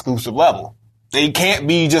on the exclusive level. They can't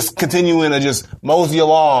be just continuing to just mosey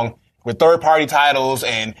along with third-party titles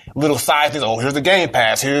and little side things. Oh, here's the Game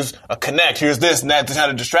Pass. Here's a Connect. Here's this and that to try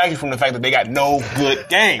to distract you from the fact that they got no good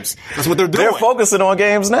games. That's what they're doing. They're focusing on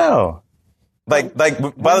games now. Like by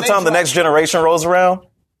the time the next generation rolls around,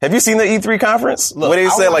 have you seen the E3 conference? Look, where they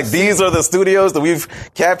say, like, these are the studios that we've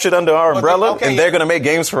captured under our umbrella, and they're going to make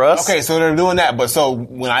games for us? Okay, so they're doing that. But so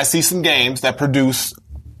when I see some games that produce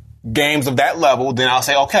games of that level, then I'll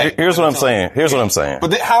say, okay. Here's what I'm saying. Here's what I'm saying.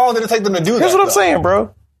 But how long did it take them to do that? Here's what I'm saying,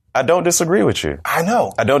 bro. I don't disagree with you. I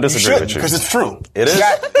know. I don't disagree with you. Because it's true. It is?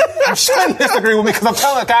 You shouldn't disagree with me because I'm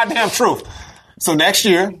telling the goddamn truth. So next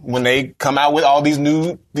year, when they come out with all these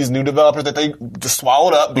new developers that they just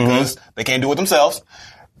swallowed up because they can't do it themselves.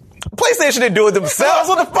 PlayStation didn't do it themselves.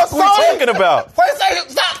 What the fuck are we talking about? PlayStation,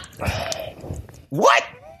 stop. What?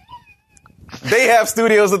 They have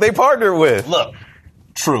studios that they partner with. Look.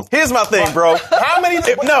 True. Here's my thing, bro. How many? No.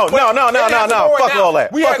 Fuck all that.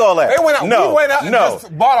 Fuck all that. They went out. No. We went out and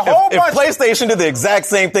just bought a whole bunch. If PlayStation did the exact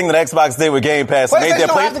same thing that Xbox did with Game Pass, and made their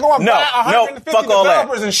have to go and buy 150 fuck all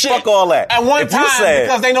developers that. And shit fuck all that. At one time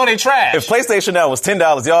because they know they trash. If PlayStation now was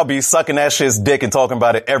 $10, y'all be sucking that shit's dick and talking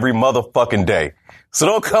about it every motherfucking day. So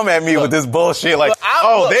don't come at me with this bullshit like,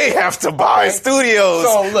 they have to buy studios.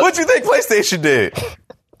 So what you think PlayStation did?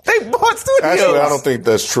 They bought studios. Actually, I don't think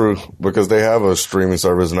that's true because they have a streaming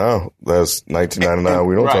service now. That's $19.99.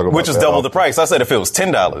 We don't talk about which is double the price. I said if it was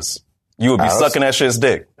 $10, you would be sucking that shit's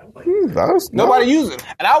dick. Nobody uses it.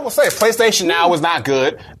 And I will say, PlayStation Now is not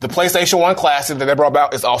good. The PlayStation 1 Classic that they brought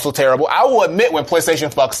about is also terrible. I will admit when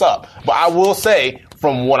PlayStation fucks up. But I will say,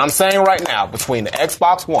 from what I'm saying right now, between the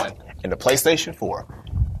Xbox One and the PlayStation 4,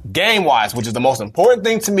 game-wise, which is the most important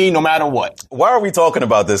thing to me no matter what. Why are we talking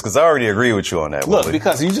about this? Because I already agree with you on that. Look,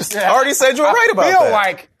 because you just... I already said you were right about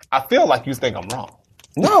that. I feel like you think I'm wrong.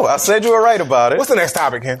 No, I said you were right about it. What's the next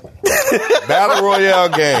topic, Ken? Battle Royale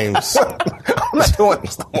games. I'm not doing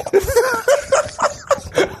this no more.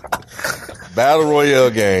 Battle Royale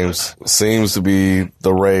games seems to be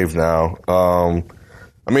the rave now. I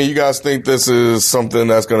mean, you guys think this is something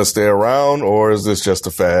that's going to stay around, or is this just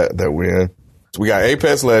a fad that we're in? So we got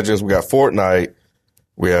Apex Legends, we got Fortnite,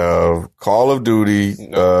 we have Call of Duty,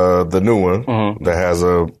 the new one that has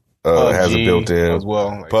a built-in as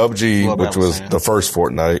well. Like, PUBG, which was the first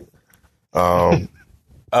Fortnite. I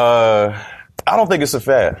don't think it's a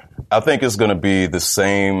fad. I think it's going to be the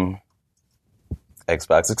same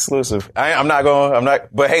Xbox exclusive.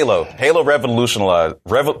 But Halo revolutionized.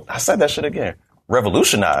 I said that shit again.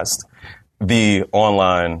 Revolutionized the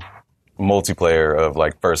online multiplayer of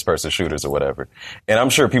like first-person shooters or whatever. And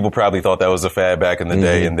I'm sure people probably thought that was a fad back in the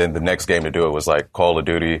day, and then the next game to do it was like Call of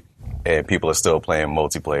Duty, and people are still playing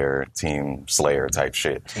multiplayer, Team Slayer type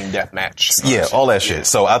shit. Team Deathmatch. Yeah, all that shit.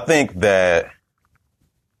 So I think that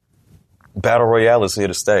Battle Royale is here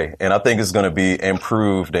to stay, and I think it's going to be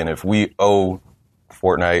improved, and if we owe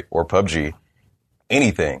Fortnite or PUBG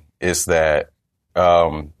anything, it's that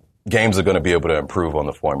games are going to be able to improve on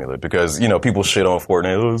the formula because, people shit on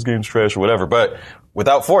Fortnite, oh, this game's trash or whatever. But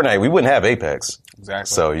without Fortnite, we wouldn't have Apex.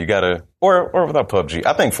 Exactly. So you got to, or without PUBG.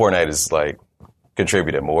 I think Fortnite is like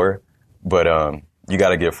contributed more, but you got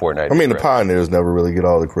to give Fortnite. I mean, the pioneers never really get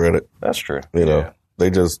all the credit. That's true.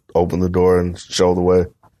 They just open the door and show the way.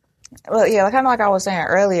 Well, yeah, kind of like I was saying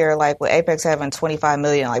earlier, like with Apex having 25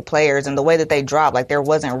 million like players and the way that they dropped, like there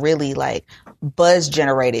wasn't really like buzz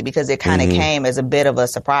generated because it kind of came as a bit of a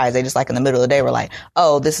surprise. They just like in the middle of the day were like,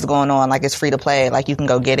 oh, this is going on. Like it's free to play. Like you can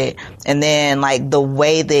go get it. And then like the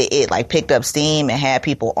way that it like picked up steam and had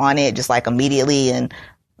people on it just like immediately and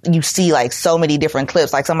you see like so many different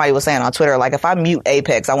clips. Like somebody was saying on Twitter, like if I mute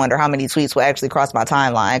Apex, I wonder how many tweets will actually cross my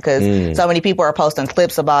timeline because so many people are posting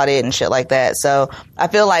clips about it and shit like that. So I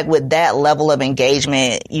feel like with that level of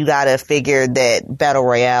engagement, you gotta figure that battle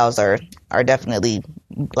royales are definitely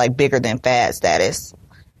like bigger than fad status.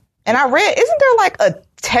 And I read, isn't there like a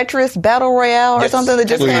Tetris battle royale or something that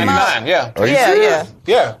just came out? Yeah.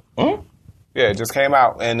 Yeah. Yeah, it just came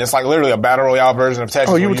out, and it's like literally a battle royale version of Tetris.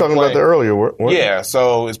 Oh, you were talking about that earlier. Yeah,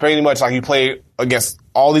 so it's pretty much like you play against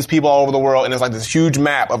all these people all over the world, and it's like this huge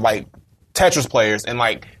map of like Tetris players, and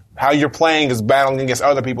like how you're playing is battling against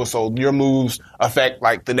other people, so your moves affect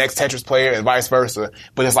like the next Tetris player and vice versa.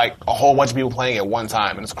 But it's like a whole bunch of people playing at one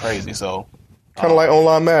time, and it's crazy. So kind of like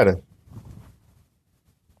online Madden.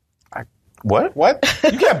 What?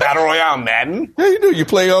 You can't battle royale in Madden. Yeah, you do. You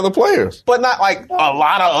play other players. But not like a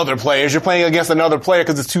lot of other players. You're playing against another player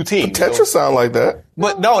because it's two teams. But Tetris sound like that.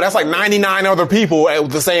 But no, that's like 99 other people at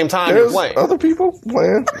the same time There's you're playing. other people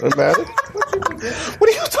playing in Madden. What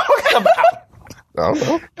are you talking about? I don't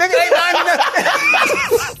know. Nigga, ain't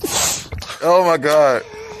 99. Oh my God.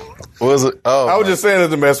 What was it? Oh, I was just saying it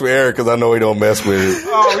to mess with Eric because I know he don't mess with it.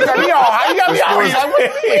 Oh, you got me all high. You got me all high. Like, what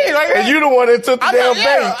do you mean? Like, And you the one that took the damn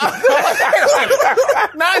bait.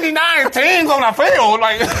 99 teams on the field.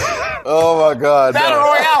 Like, oh my God. battle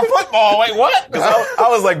royale football. Wait, what? I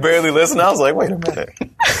was like barely listening. I was like, wait a minute.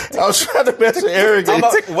 I was trying to mess with Eric. And you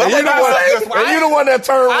the one that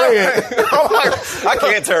turned red. I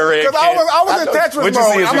can't turn red. Because I was in Tetris What'd you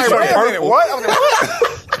mode. see? I'm like, wait a minute, what? I'm like,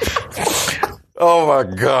 what? Oh my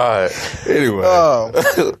God. Anyway. I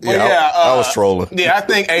was trolling. Yeah, I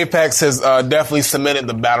think Apex has definitely cemented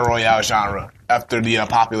the battle royale genre after the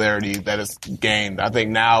popularity that it's gained. I think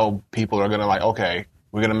now people are going to like, okay,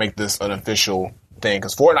 we're going to make this an official thing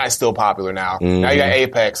because Fortnite's still popular now. Now you got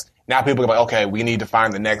Apex. Now people are like, okay, we need to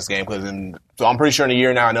find the next game. So I'm pretty sure in a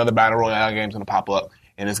year now, another battle royale game is going to pop up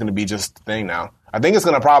and it's going to be just the thing now. I think it's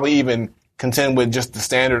going to probably even contend with just the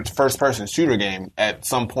standard first-person shooter game at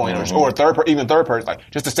some point, or even third-person, like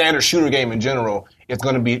just the standard shooter game in general. It's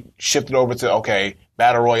going to be shifted over to, okay,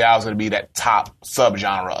 Battle Royale is going to be that top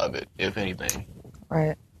sub-genre of it, if anything.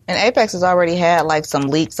 Right. And Apex has already had like some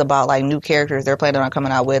leaks about like new characters they're planning on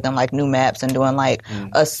coming out with and like new maps and doing like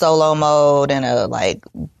a solo mode and a like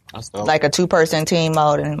a two-person team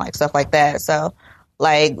mode and like stuff like that. So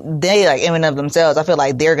like they like in and of themselves, I feel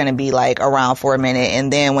like they're going to be like around for a minute.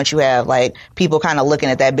 And then once you have like people kind of looking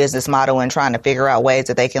at that business model and trying to figure out ways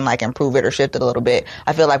that they can like improve it or shift it a little bit,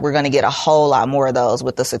 I feel like we're going to get a whole lot more of those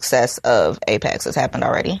with the success of Apex that's happened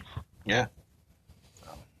already. Yeah.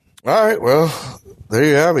 All right. Well, there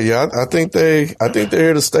you have it. Yeah, I think they're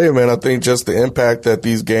here to stay, man. I think just the impact that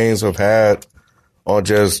these games have had on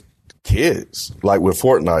just kids, like with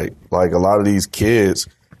Fortnite, like a lot of these kids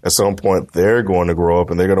at some point they're going to grow up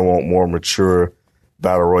and they're going to want more mature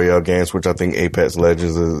battle royale games, which I think Apex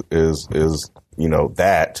Legends is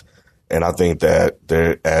that. And I think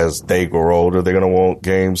that as they grow older, they're going to want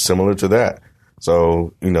games similar to that.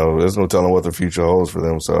 So, there's no telling what the future holds for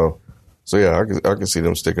them. So yeah, I can see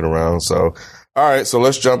them sticking around. So, all right. So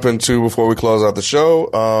let's jump into, before we close out the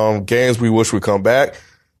show, games we wish would come back.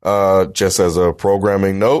 Just as a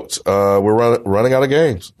programming note, we're running out of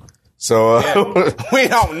games. So, we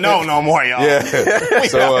don't know no more, y'all. Yeah.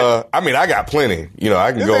 So, I got plenty.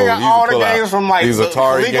 I can go. Got all the games from like these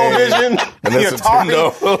Atari games. Vision, and then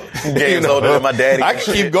Nintendo. Games older than my daddy. I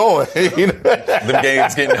can keep going. Them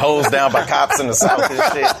games getting hosed down by cops in the South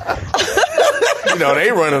and shit.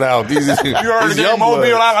 They running out. You heard the game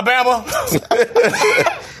Mobile, Alabama?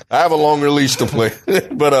 I have a longer leash to play.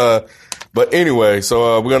 But anyway,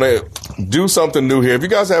 so we're going to do something new here. If you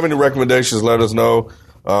guys have any recommendations, let us know.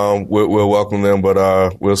 We'll welcome them,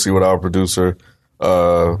 but we'll see what our producer,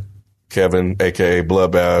 Kevin, aka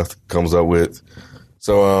Bloodbath, comes up with.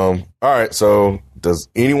 So, all right. So, does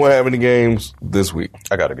anyone have any games this week?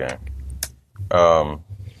 I got a game.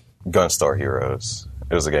 Gunstar Heroes.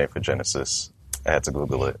 It was a game for Genesis. I had to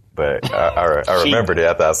Google it, but I remembered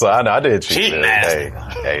it. I did cheat. Hey,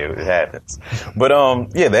 it happens. But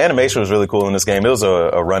the animation was really cool in this game. It was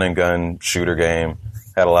a run and gun shooter game.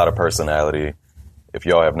 Had a lot of personality. If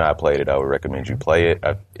y'all have not played it, I would recommend you play it.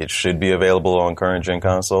 It should be available on current gen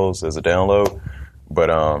consoles as a download, but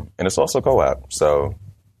and it's also co-op. So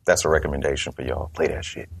that's a recommendation for y'all. Play that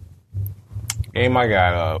shit. Game I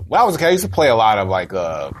got. When I was a kid, I used to play a lot of like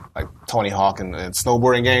Tony Hawk and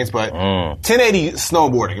snowboarding games, but 1080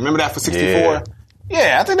 snowboarding. Remember that for 64?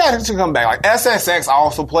 Yeah, I think that should come back. Like SSX I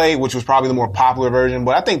also played, which was probably the more popular version,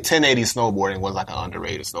 but I think 1080 snowboarding was like an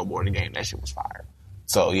underrated snowboarding game. That shit was fire.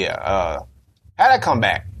 So yeah, how'd that come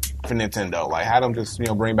back for Nintendo? Like, how'd them just,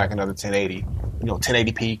 bring back another 1080?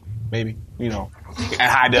 1080p, maybe, at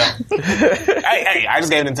high def. hey, I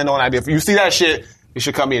just gave Nintendo an idea. If you see that shit, you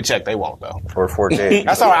should cut me a check. They won't, though. For 4K.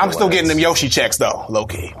 That's all right. I'm still getting them Yoshi checks, though,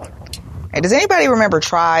 low-key. Hey, does anybody remember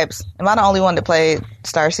Tribes? Am I the only one that played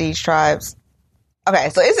Star Siege Tribes? Okay,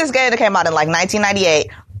 so it's this game that came out in 1998.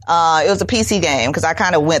 It was a PC game because I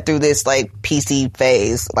kind of went through this PC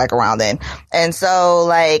phase around then. And so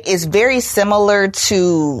it's very similar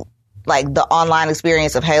to the online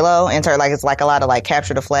experience of Halo in terms it's a lot of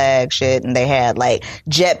capture the flag shit, and they had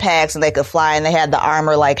jetpacks and they could fly, and they had the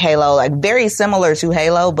armor like Halo, very similar to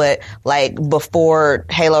Halo, but before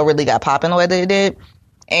Halo really got popping the way that it did.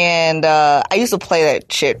 And I used to play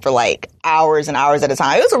that shit for hours and hours at a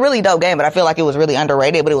time. It was a really dope game, but I feel like it was really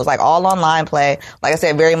underrated. But it was all online play. Like I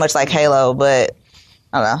said, very much like Halo, but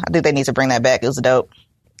I don't know. I think they need to bring that back. It was dope.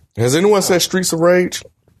 Has anyone said Streets of Rage?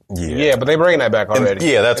 Yeah, but they bringing that back already.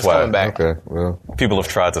 Yeah, that's why. Coming back. Okay, well. People have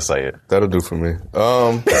tried to say it. That'll do for me.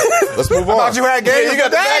 Let's move on. I thought you had games. Yeah, you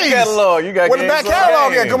got the back catalog. You got Where the back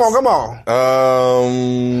catalog at? Come on.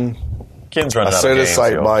 Ken's running I out said of a games,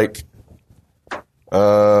 site yo. bike.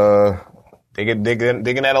 Digging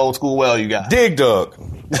that old school well you got. Dig Dug.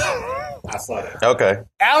 I saw that. Okay.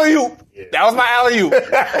 Alley-oop. Yeah. That was my alley-oop.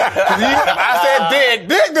 I said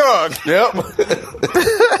dig dug.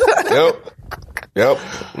 Yep.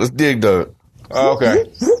 Let's Dig Dug. Okay.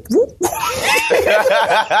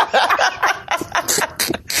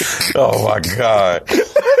 Oh my God.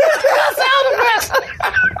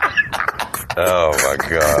 Oh my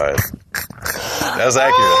God. That's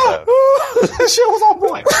accurate. That shit was on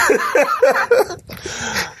point.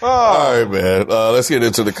 All right, man. Let's get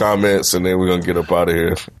into the comments, and then we're going to get up out of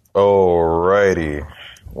here. Alrighty.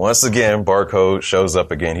 Once again, Barcode shows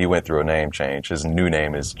up again. He went through a name change. His new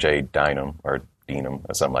name is Jay Dynam or Denham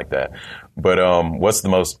or something like that. But what's the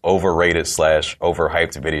most overrated /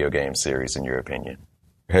 overhyped video game series in your opinion?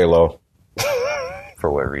 Halo.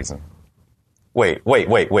 For what reason? Wait.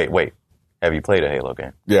 Have you played a Halo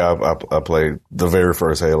game? Yeah, I played the very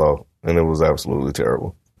first Halo, and it was absolutely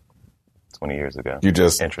terrible. 20 years ago. You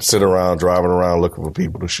just sit around, driving around, looking for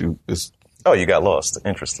people to shoot. Oh, you got lost.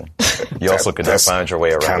 Interesting. You also could not find your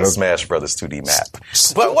way around the Smash Brothers 2D map.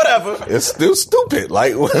 But whatever. It's still stupid.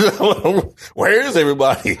 Where is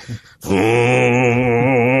everybody? There's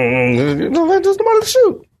nobody to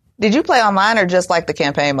shoot. Did you play online or just the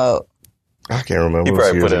campaign mode? I can't remember. He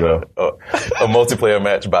probably put in a multiplayer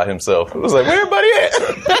match by himself. It was where everybody at?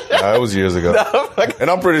 It was years ago. And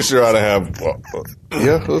I'm pretty sure I didn't have...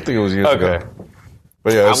 I think it was years ago.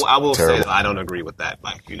 But yeah, I will terrible. say that I don't agree with that.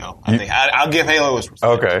 I think I'll give Halo its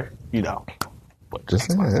respect. Okay. But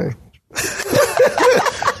just saying, hey.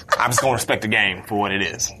 I'm just going to respect the game for what it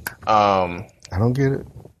is. I don't get it.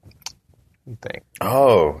 You think?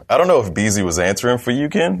 Oh, I don't know if Beezy was answering for you,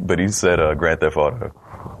 Ken, but he said Grand Theft Auto.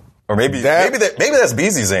 Or maybe that's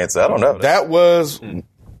Beezy's answer. I don't know. That was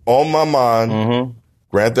on my mind. Mm-hmm.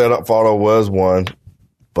 Grand Theft Auto was one,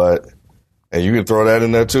 and you can throw that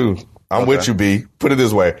in there too. I'm with you, B. Put it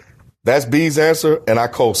this way. That's B's answer, and I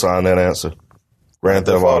co-sign that answer. Grand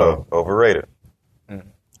Theft Auto. Overrated.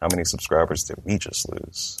 How many subscribers did we just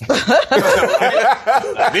lose? These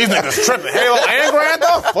niggas tripping. Halo and Grand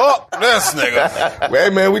Theft? Fuck this nigga. Hey,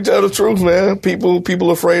 man, we tell the truth, man. People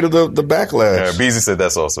afraid of the backlash. Yeah, Beezy said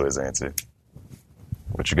that's also his answer.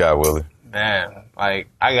 What you got, Willie? Man, I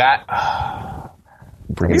got...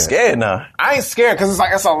 He's scared now. I ain't scared because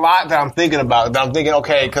it's a lot that I'm thinking about. That I'm thinking,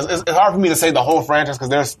 okay, because it's hard for me to say the whole franchise because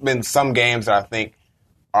there's been some games that I think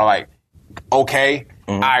are okay.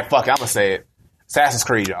 All right, fuck it, I'm gonna say it. Assassin's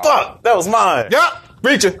Creed, y'all. Fuck, that was mine. Yep,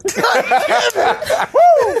 reaching.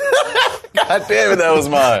 God damn it, that was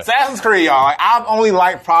mine. Assassin's Creed, y'all. I've only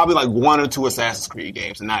liked probably 1 or 2 Assassin's Creed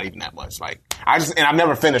games, and not even that much. I've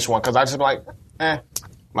never finished one because I just be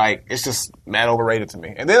it's just mad overrated to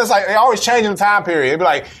me. And then it's they always change in the time period. It'd be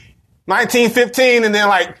 1915 and then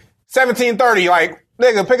 1730.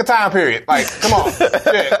 Nigga, pick a time period. Come on.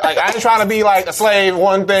 Shit. I ain't trying to be a slave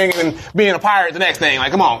one thing and being a pirate the next thing.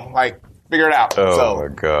 Come on. Figure it out. Oh my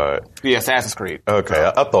God. Yeah, Assassin's Creed. Okay,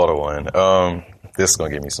 I thought of one. This is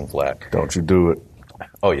gonna give me some flack. Don't you do it.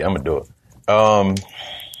 Oh yeah, I'm gonna do it. And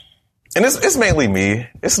it's mainly me.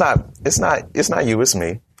 It's not you, it's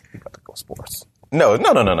me. You got to go sports. No.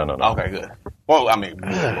 Okay, good. Well, I mean,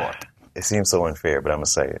 it seems so unfair, but I'm gonna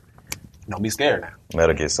say it. Don't be scared now.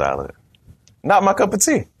 Metal Gear Solid. Not my cup of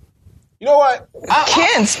tea. You know what?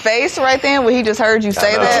 Ken's face right then when he just heard you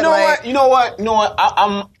say that. You know what?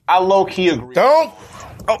 I low key agree. Don't.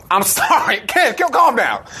 Oh, I'm sorry. Ken, calm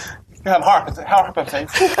down. You have heart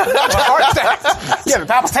palpitations. Yeah, the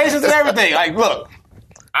palpitations and everything. Look,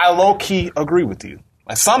 I low key agree with you.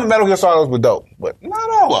 Like some Metal Gear Solid were dope, but not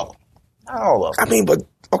all of them. Not all of them. I mean, but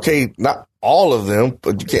okay, not all of them,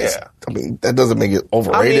 but you can't. Yeah. I mean, that doesn't make it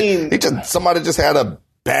overrated. Somebody just had a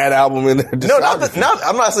bad album in there. No,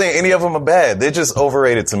 I'm not saying any of them are bad. They're just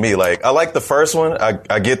overrated to me. Like, I like the first one.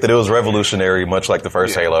 I get that it was revolutionary, much like the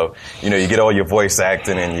first Halo. You know, you get all your voice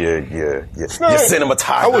acting and your cinematography.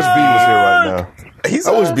 I wish B was here right now.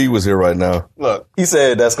 I wish B was here right now. Look, he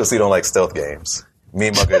said that's because he don't like stealth games. Me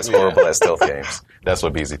and Mugga is horrible at stealth games. That's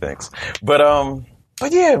what BZ thinks. But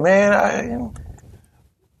yeah, man,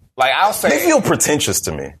 I'll say they feel pretentious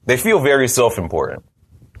to me. They feel very self-important.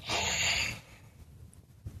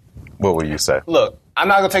 What would you say? Look, I'm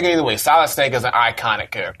not gonna take it either way. Solid Snake is an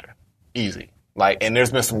iconic character, easy. And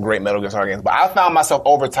there's been some great Metal Gear Solid games, but I found myself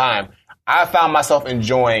over time.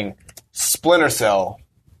 Enjoying Splinter Cell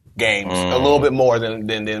games a little bit more than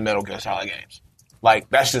Metal Gear Solid games. Like,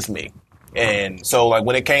 that's just me. And so, like,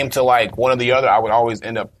 when it came to like one or the other, I would always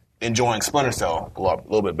end up enjoying Splinter Cell a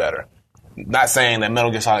little bit better. Not saying that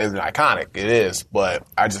Metal Gear Solid isn't iconic, it is, but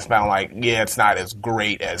I just found like, it's not as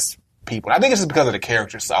great as people. I think it's just because of the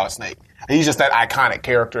character, Solid Snake. He's just that iconic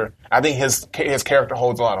character. I think his character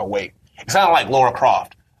holds a lot of weight. It's kind of like Lara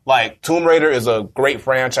Croft. Like, Tomb Raider is a great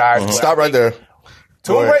franchise. Stop right there.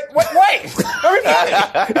 Tomb Raider. Wait. Let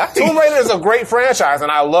me finish. Tomb Raider is a great franchise,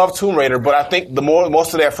 and I love Tomb Raider. But I think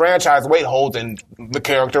most of that franchise weight holds in the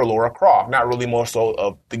character Lara Croft, not really more so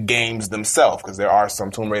of the games themselves, because there are some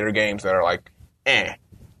Tomb Raider games that are like,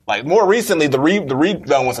 Like, more recently, the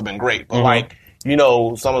redone ones have been great, but like, you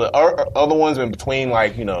know, some of the other ones in between,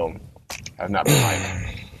 like, you know, have not been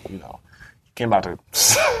like, you know, came out to.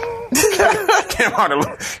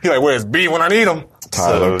 He's like, where's B when I need him?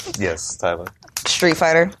 Tyler. So, yes, Tyler. Street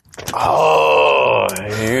Fighter. Oh,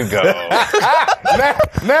 here you go. Now,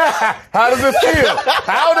 how does it feel?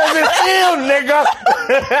 How does it feel, nigga?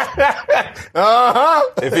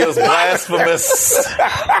 It feels blasphemous.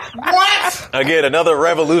 What? Again, another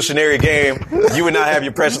revolutionary game. You would not have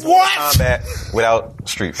your precious combat without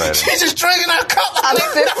Street Fighter. He's just drinking that cup. I'm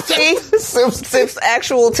Sips tea. Sips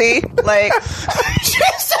actual tea. Like,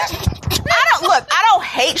 I don't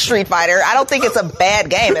hate Street Fighter. I don't think it's a bad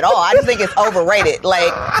game at all. I just think it's overrated.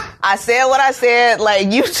 Like, I said what I said.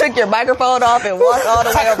 Like, you took your microphone off and walked all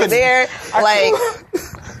the way over there. Like,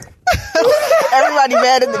 everybody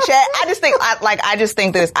mad in the chat. I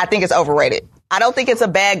think it's overrated. I don't think it's a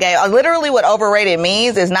bad game. Literally what overrated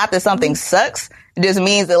means is not that something sucks. It just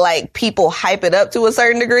means that, like, people hype it up to a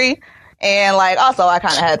certain degree. And, like, also, I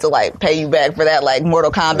kind of had to, like, pay you back for that, like,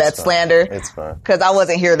 Mortal Kombat slander. It's fine. Because I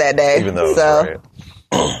wasn't here that day. Even though so.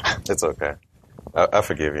 It's okay. I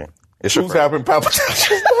forgive you. It's your Who's having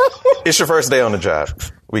palpitations? It's your first day on the job.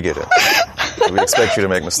 We get it. We expect you to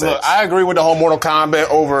make mistakes. Look, I agree with the whole Mortal Kombat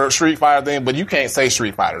over Street Fighter thing, but you can't say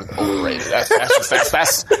Street Fighter is overrated. That's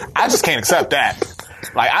I just can't accept that.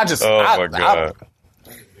 Like, my God.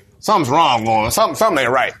 Something's wrong going. Something ain't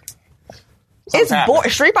right.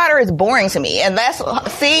 Street Fighter is boring to me, and that's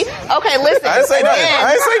okay. Listen, I ain't say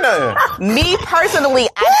nothing. Me personally,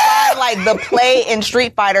 I find like the play in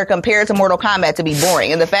Street Fighter compared to Mortal Kombat to be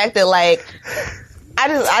boring, and the fact that like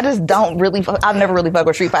I just don't really. I've never really fucked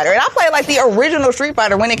with Street Fighter, and I played like the original Street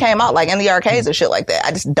Fighter when it came out, like in the arcades and shit like that.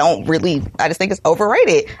 I just don't really. I just think it's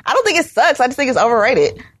overrated. I don't think it sucks. I just think it's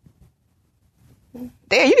overrated.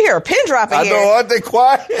 Damn, you can hear a pin drop in here. I know, aren't they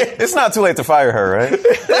quiet? It's not too late to fire her, right?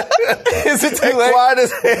 Is it too late? Quiet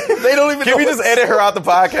as they don't even. Can we just edit her out the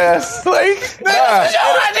podcast? Like,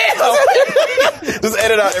 just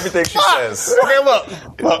edit out everything she says. Okay, look.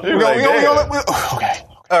 Okay.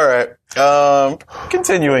 All right.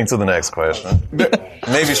 Continuing to the next question.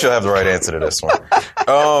 Maybe she'll have the right answer to this one.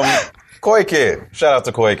 Koi Kid. Shout out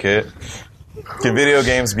to Koi Kid. Can video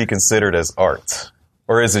games be considered as art?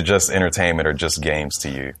 Or is it just entertainment or just games to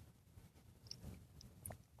you?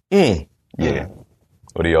 Yeah.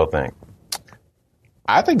 What do y'all think?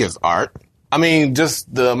 I think it's art. I mean,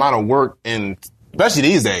 just the amount of work especially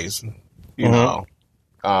these days, you know.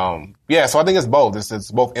 So I think it's both.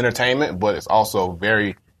 It's both entertainment, but it's also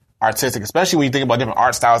very artistic, especially when you think about different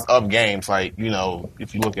art styles of games. Like, you know,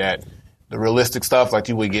 if you look at the realistic stuff, like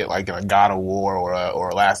you would get like in a God of War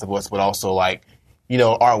or Last of Us, but also like, you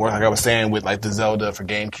know, artwork, like I was saying, with like the Zelda for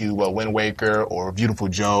GameCube or Wind Waker or Beautiful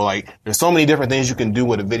Joe. Like, there's so many different things you can do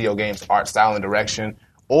with a video game's art style and direction.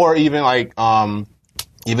 Or even like,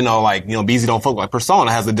 even though like, you know, BZ don't focus, like Persona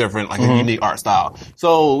has a different, like a unique art style.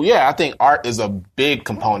 So yeah, I think art is a big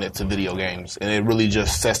component to video games, and it really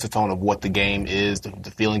just sets the tone of what the game is,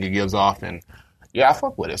 the feeling it gives off, and yeah, I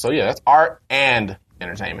fuck with it. So yeah, that's art and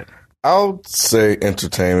entertainment. I'll say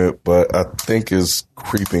entertainment, but I think it's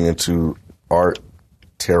creeping into art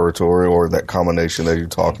territory or that combination that you're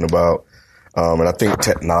talking about. And I think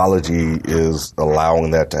technology is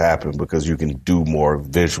allowing that to happen because you can do more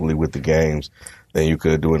visually with the games than you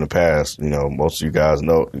could do in the past. You know, most of you guys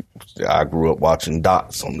know I grew up watching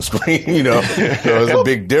dots on the screen, you know. So it's a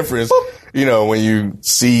big difference, you know, when you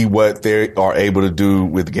see what they are able to do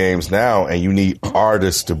with games now, and you need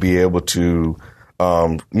artists to be able to,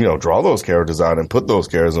 you know, draw those characters out and put those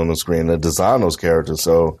characters on the screen and design those characters.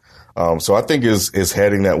 So I think it's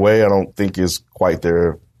heading that way. I don't think it's quite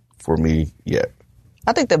there for me yet.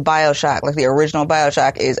 I think the BioShock, like the original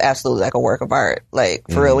BioShock, is absolutely like a work of art. Like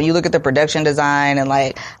for real, when you look at the production design and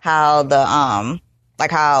like how the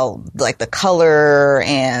the color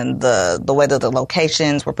and the way that the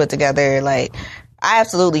locations were put together, like I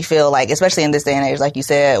absolutely feel like, especially in this day and age, like you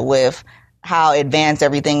said, with how advanced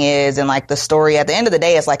everything is and like the story at the end of the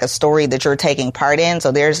day, it's like a story that you're taking part in.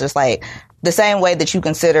 So there's just like the same way that you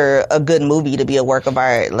consider a good movie to be a work of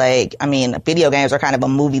art. Like, I mean, video games are kind of a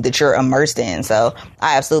movie that you're immersed in. So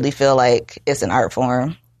I absolutely feel like it's an art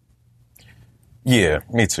form. Yeah,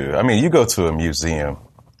 me too. I mean, you go to a museum,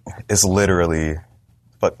 it's literally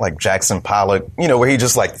like Jackson Pollock, you know, where he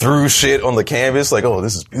just like threw shit on the canvas, like, oh,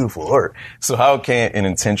 this is beautiful art. So how can an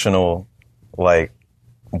intentional like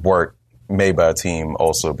work made by a team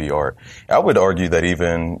also be art? I would argue that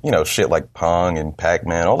even, you know, shit like Pong and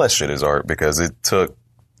Pac-Man, all that shit is art because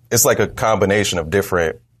it's like a combination of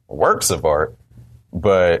different works of art,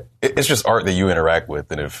 but it's just art that you interact with.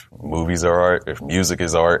 And if movies are art, if music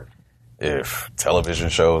is art, if television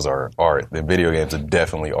shows are art, then video games are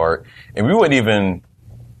definitely art. And we wouldn't even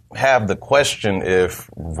have the question if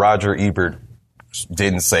Roger Ebert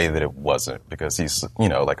didn't say that it wasn't, because he's, you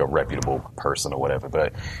know, like a reputable person or whatever,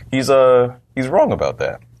 but he's wrong about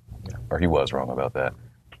that, or he was wrong about that.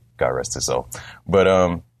 God rest his soul. But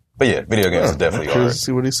yeah, video games are definitely art.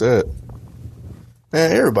 See what he said.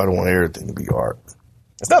 Man, everybody want everything to be art.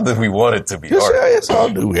 It's not that we want it to be art. Yeah, it's all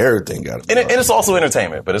do. Everything got to be art. And it's also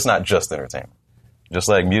entertainment, but it's not just entertainment. Just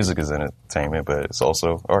like music is entertainment, but it's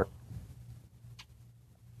also art.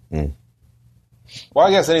 Mm. Well,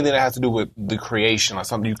 I guess anything that has to do with the creation, like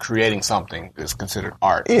something you creating something, is considered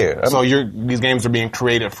art. Yeah. So these games are being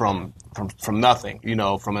created from nothing, you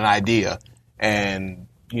know, from an idea, and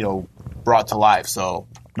you know, brought to life. So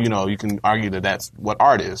you know, you can argue that that's what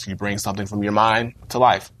art is. You bring something from your mind to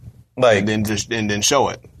life, like, and then show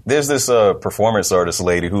it. There's this performance artist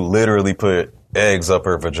lady who literally put eggs up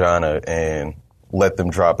her vagina and let them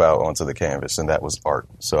drop out onto the canvas, and that was art.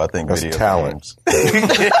 So I think that's video talent.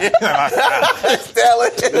 Games.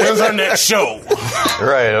 Talent. Where's our next show?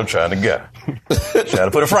 Right, I'm trying to go. Trying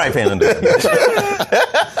to put a frying pan in there. Make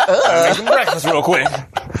some breakfast real quick.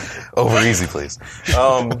 Over easy, please.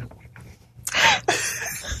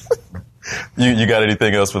 You got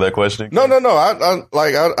anything else for that question? No.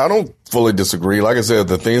 I don't fully disagree. Like I said,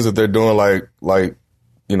 the things that they're doing, like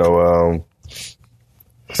you know,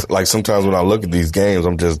 like sometimes when I look at these games,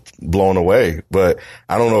 I'm just blown away. But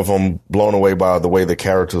I don't know if I'm blown away by the way the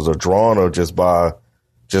characters are drawn or just by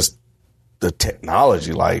just the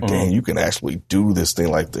technology. Like, dang, you can actually do this thing,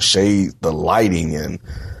 like the shade, the lighting, and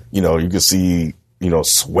you know, you can see, you know,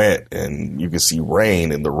 sweat, and you can see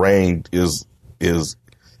rain, and the rain is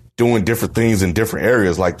doing different things in different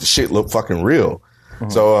areas. Like the shit look fucking real.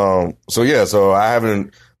 So I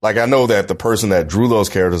haven't. Like, I know that the person that drew those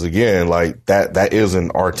characters, again, like that is an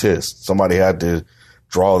artist. Somebody had to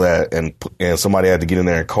draw that and somebody had to get in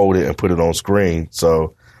there and code it and put it on screen.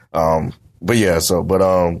 So, you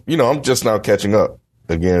know, I'm just now catching up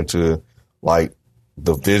again to like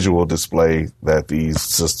the visual display that these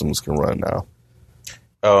systems can run now.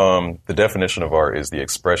 The definition of art is the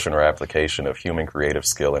expression or application of human creative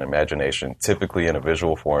skill and imagination, typically in a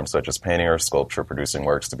visual form such as painting or sculpture, producing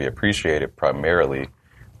works to be appreciated primarily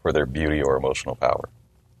for their beauty or emotional power.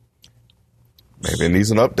 Maybe it needs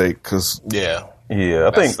an update, because I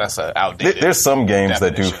think that's an outdated. There's some games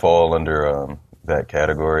definition that do fall under that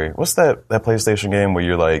category. What's that PlayStation game where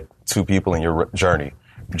you're like two people in your Journey?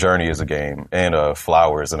 Journey is a game, and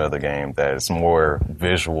Flower is another game that is more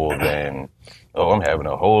visual than, oh, I'm having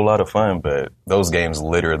a whole lot of fun. But those games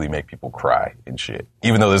literally make people cry and shit,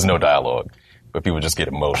 even though there's no dialogue, but people just get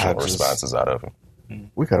emotional responses out of them.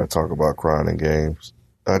 We gotta talk about crying in games.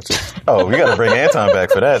 We got to bring Anton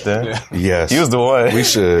back for that then. Yeah. Yes. He was the one. We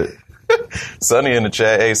should. Sonny in the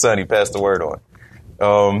chat. Hey, Sonny, pass the word on.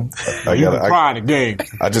 Crying in games.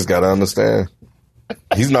 I just got to understand.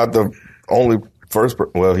 He's not the only he's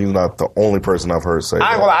not the only person I've heard say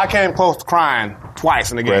that. I came close to crying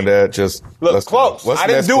twice in the game. Granddad, just look close. I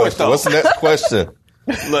didn't do it though. What's the next question?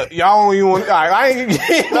 Look, y'all don't even want. I ain't.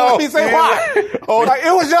 Let me say why. Like,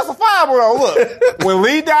 it was justifiable though. Look, when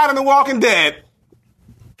Lee died in The Walking Dead,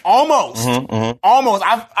 almost.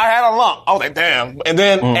 I had a lump. I was like, damn. And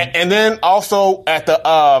then also at the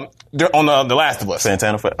on the Last of Us.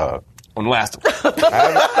 Santana on The Last of Us. No,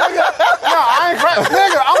 I ain't crying.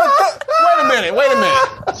 Nigga, wait a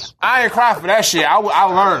minute. I ain't crying for that shit. I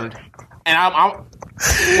learned. And I'm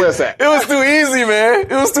where's that? It was too easy, man.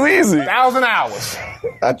 It was too easy. 1,000 hours.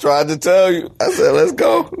 I tried to tell you. I said, let's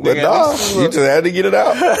go. But no, you just had to get it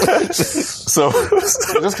out. So what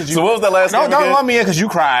was that last game Don't again? let me in because you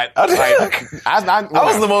cried. I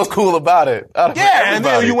was the most cool about it. Yeah, and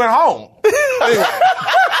then you went home.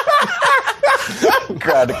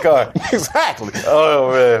 Cried the car. Exactly.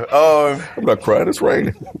 Oh, man. I'm not crying. It's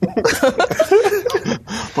raining.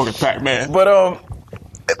 Fucking Pac-Man. But,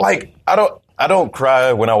 like, I don't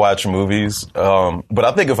cry when I watch movies, but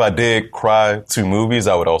I think if I did cry to movies,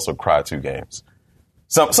 I would also cry to games.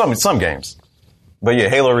 Some games. But yeah,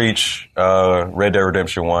 Halo Reach, Red Dead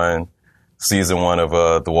Redemption 1, Season 1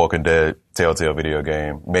 of The Walking Dead Telltale video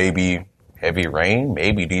game, maybe Heavy Rain,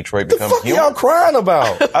 maybe Detroit Become Human. What the fuck y'all crying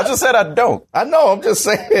about? I just said I don't. I know, I'm just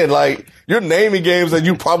saying, like, you're naming games that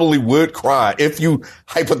you probably would cry if you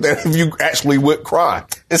actually would cry.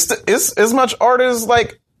 It's as much art as,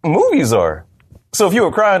 like, movies are. So if you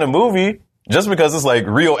were crying a movie, just because it's like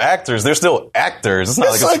real actors, they're still actors. It's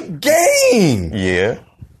not like a game. Yeah.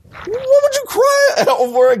 What would you cry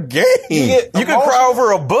over a game? You can cry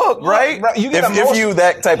over a book, right? If you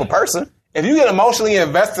that type of person. If you get emotionally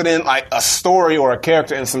invested in like a story or a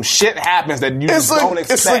character and some shit happens that you don't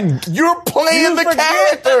expect. You're playing the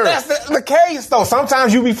character. That's the case though.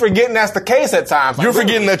 Sometimes you be forgetting that's the case at times. Like, you're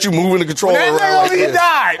forgetting that you're moving the controller around like he this.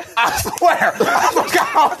 died. I swear.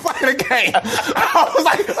 I was playing the game. I was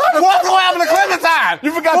like, what's going to happen to Clementine?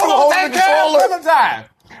 You forgot to hold the controller. Clementine.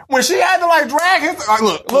 When she had to like drag his, like,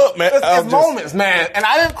 look, man. It's moments, man. And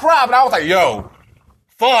I didn't cry, but I was like, yo.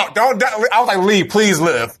 Fuck, I was like, Lee, please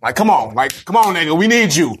live. Like, come on, nigga, we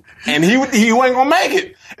need you. And he ain't gonna make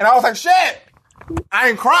it. And I was like, shit, I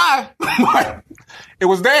ain't cry. But it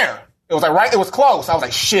was there. It was like, right, it was close. I was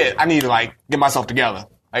like, shit, I need to like get myself together.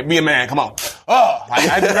 Like, be a man, come on.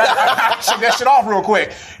 I shook that shit off real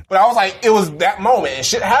quick. But I was like, it was that moment and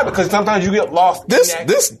shit happened because sometimes you get lost.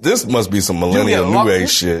 This must be some millennial new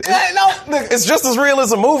age shit. Yeah, no, nigga, it's just as real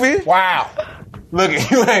as a movie. Wow. Look,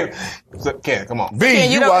 you ain't. Ken, come on. You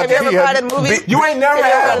ain't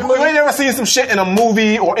never seen some shit in a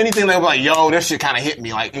movie or anything that was like, yo, this shit kind of hit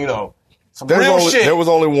me. Like, you know, some real shit. There was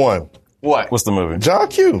only one. What? What's the movie? John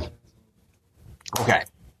Q. Okay.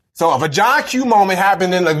 So if a John Q moment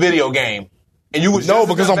happened in a video game, and you would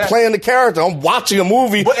because I'm playing the character. I'm watching a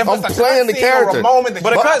movie. I'm playing the character.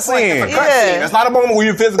 But a cutscene. It's not a moment where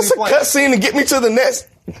you physically play. It's a cutscene to get me to the next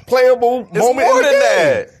playable moment. More than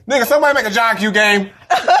that. Nigga, somebody make a John Q game.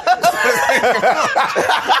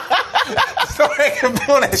 Somebody can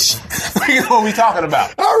do that shit. You know what we talking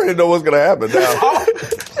about. I already know what's going to happen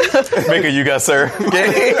now. Make a You Got Served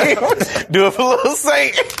game. Do it for Little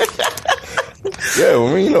Saint. Yeah,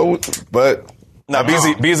 I mean, you know, but... Now,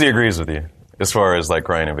 BZ agrees with you as far as, like,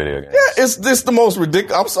 crying in video games. Yeah, it's the most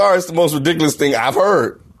ridiculous... I'm sorry, it's the most ridiculous thing I've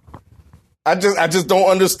heard. I just don't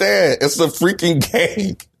understand. It's a freaking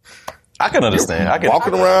game. I can understand.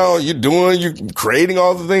 Walking around, you're creating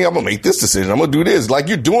all the things. I'm gonna make this decision. I'm gonna do this. Like,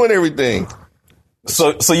 you're doing everything.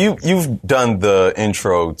 So you've done the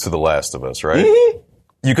intro to The Last of Us, right? Mm-hmm.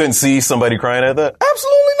 You couldn't see somebody crying at that?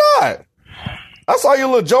 Absolutely not. I saw your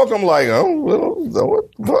little joke. I'm like, oh,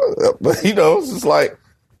 what? But you know, it's just like,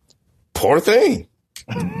 poor thing.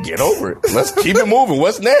 Get over it. Let's keep it moving.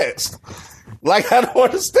 What's next? Like, I don't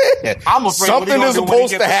understand. I'm afraid something is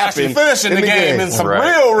supposed to happen. Finishing the game and some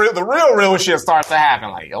real shit starts to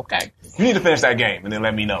happen. Like, okay, you need to finish that game and then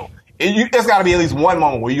let me know. It's got to be at least one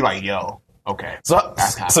moment where you're like, yo, okay.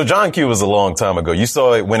 So John Q was a long time ago. You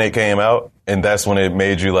saw it when it came out, and that's when it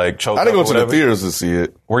made you like choke. I didn't go to the theaters to see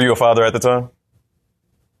it. Were you a father at the time?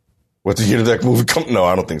 What, the year did that movie come? No,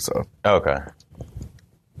 I don't think so. Okay.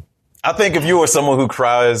 I think if you were someone who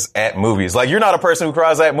cries at movies, like you're not a person who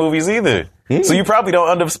cries at movies either. So you probably don't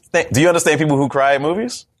understand. Do you understand people who cry at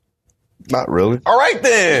movies? Not really. All right,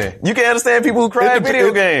 then. You can understand people who cry at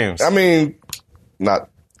video games. I mean, not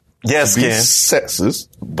yes, to be Ken. sexist,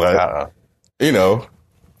 but, you know.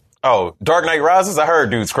 Oh, Dark Knight Rises? I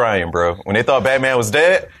heard dudes crying, bro. When they thought Batman was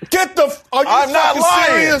dead. I'm not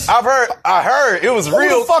lying. Serious? I heard. It was real.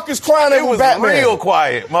 Who the fuck is crying over Batman? It was real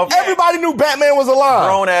quiet. Everybody knew Batman was alive.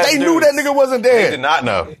 Grown ass They knew that nigga wasn't dead. They did not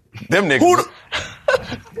know. Them niggas.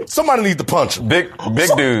 Somebody needs to punch them. Big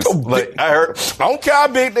dudes. Like, I heard. I don't care how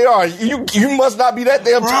big they are. You must not be that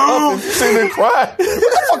damn tough if you sitting there crying. What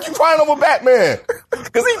the fuck you crying over Batman?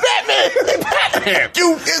 Because he's Batman. He's Batman. You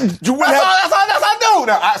wouldn't have... That's all I do.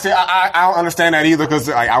 No, I don't understand that either because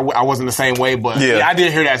I wasn't the same way, but yeah, I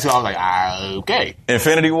did hear that too. I was like, okay.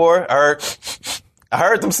 Infinity War, I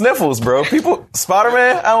heard them sniffles, bro.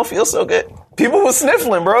 Spider-Man, I don't feel so good. People were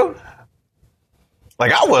sniffling, bro.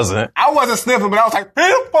 Like, I wasn't. I wasn't sniffling, but I was like,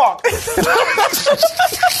 Peter, fuck.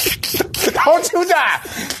 Don't you die.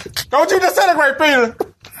 Don't you disintegrate, Peter.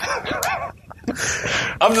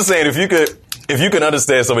 I'm just saying, if you can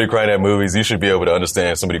understand somebody crying at movies, you should be able to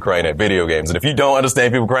understand somebody crying at video games. And if you don't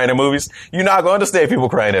understand people crying at movies, you're not going to understand people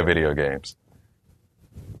crying at video games.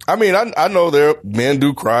 I mean, I know men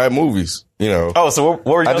do cry at movies, you know. Oh, so what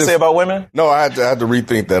were you going to say about women? No, I had to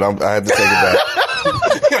rethink that. I had to take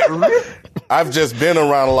it back. I've just been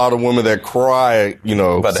around a lot of women that cry, you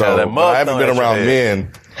know. So I haven't been around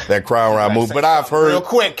men that cry around movies. But I've heard... Real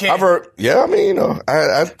quick, Ken. I've heard... Yeah, I mean, you know,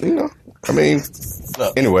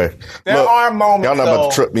 anyway. There are moments, y'all not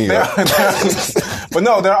about to trip me up. But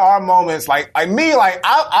no, there are moments, like me, like,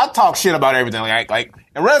 I talk shit about everything. Like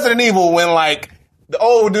in Resident Evil, when, like,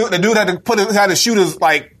 the dude had to shoot his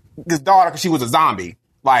daughter because she was a zombie.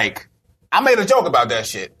 Like, I made a joke about that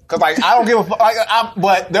shit. Cause like, I don't give a fuck.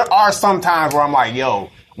 But there are some times where I'm like, yo,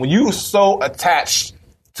 when you so attached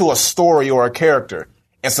to a story or a character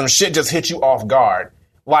and some shit just hits you off guard,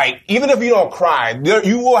 like, even if you don't cry,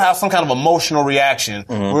 you will have some kind of emotional reaction.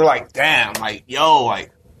 Mm-hmm. We're like, damn, like, yo,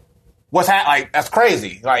 like, what's like, that's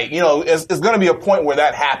crazy. Like, you know, it's gonna be a point where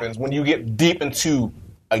that happens when you get deep into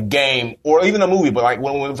a game or even a movie, but like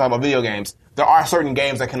when we're talking about video games, there are certain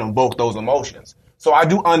games that can invoke those emotions. So I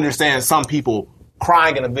do understand some people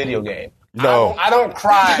crying in a video game. No. I don't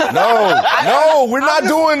cry. No, we're not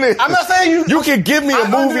doing this. I'm not saying you. You can give me a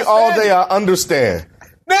movie all day, I understand.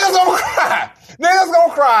 Niggas gonna cry. Niggas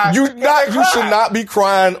gonna cry. You should not be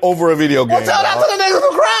crying over a video game. Well, tell that to the niggas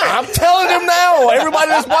who cry. I'm telling them now.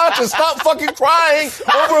 Everybody that's watching, stop fucking crying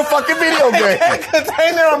over a fucking video game. They can't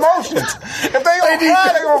contain their emotions. If they gonna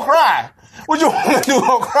cry, they gonna cry. What you want to do?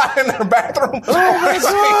 Go cry in their bathroom? Oh my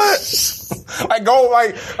God! Like go,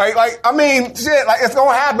 like. I mean, shit. Like it's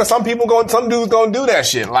gonna happen. Some dudes gonna do that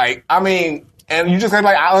shit. Like, I mean, and you just say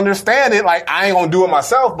like, I understand it. Like, I ain't gonna do it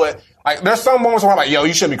myself, but like, there's some moments where I'm like, yo,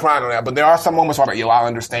 you shouldn't be crying on that. But there are some moments where I'm like, yo, I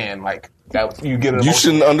understand. Like, that you get. You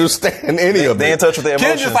shouldn't understand any of it. They in touch with their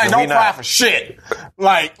emotions. Kids just like don't cry for shit.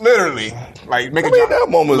 Like literally, like make a joke. There are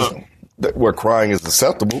moments where crying is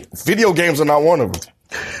acceptable. Video games are not one of them.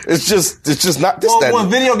 It's just not this. Well, when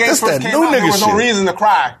video games first came out, there was no reason to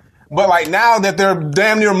cry. But like now that they're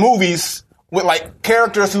damn near movies with like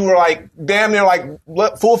characters who are like damn near like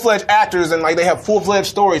full-fledged actors and like they have full-fledged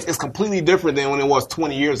stories, it's completely different than when it was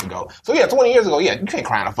 20 years ago. So yeah, 20 years ago, yeah, you can't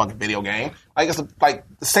cry in a fucking video game. Like it's like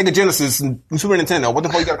Sega Genesis and Super Nintendo. What the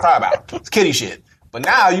fuck you gotta cry about? It's kiddie shit. But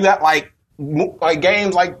now you got like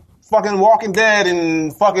games like fucking Walking Dead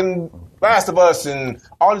and fucking Last of Us and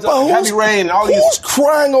all these other Heavy Rain and all these. Who's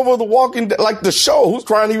crying over the Walking Dead, like the show? Who's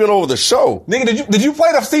crying even over the show? Nigga, did you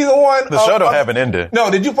play the season one? The show don't have an ending.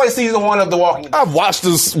 No, did you play season one of The Walking Dead? I've watched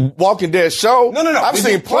this Walking Dead show. No. I've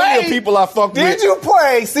seen plenty of people I fucked with. Did you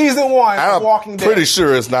play season one of Walking Dead? I'm pretty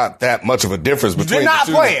sure it's not that much of a difference between the two. You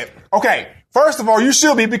did not play it. Okay. First of all, you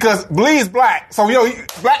should be because Bleed's black. So, you know,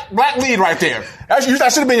 black lead right there. That should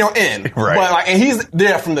have been your end. Right. But like, and he's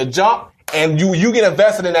there from the jump. And you get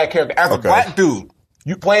invested in that character. As a black dude,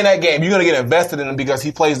 you playing that game, you're going to get invested in him because he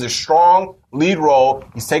plays this strong lead role.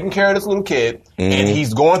 He's taking care of this little kid, and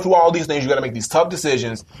he's going through all these things. You got to make these tough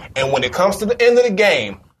decisions. And when it comes to the end of the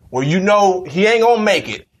game, where you know he ain't going to make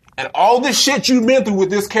it, and all this shit you've been through with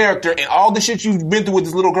this character, and all the shit you've been through with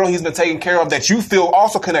this little girl he's been taking care of that you feel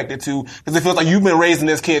also connected to, because it feels like you've been raising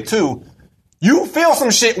this kid too, you feel some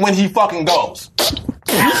shit when he fucking goes.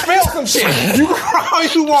 You feel some shit. You cry all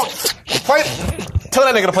you want. Tell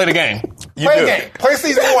that nigga to play the game. Play the game. Play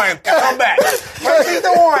season one and come back. Play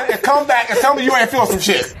season one and come back and tell me you ain't feel some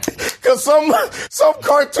shit. Cause some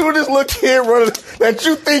cartoonist little kid running that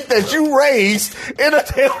you think that you raised in a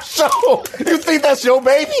damn show. You think that's your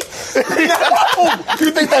baby? No.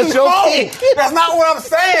 You think that's your kid? That's not what I'm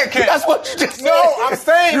saying, kid. That's what you just said. No, I'm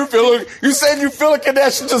saying you said you feel a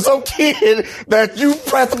connection to some kid that you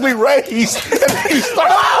practically raised, and then you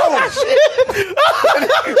start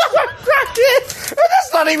and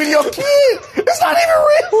that's not even your kid. It's not even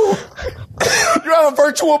real. You have a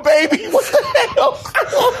virtual baby. What the hell?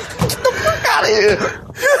 Get the fuck out of here.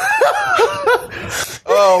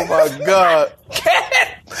 Oh my God.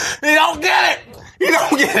 You don't get it. You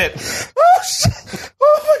don't get it. Oh, shit.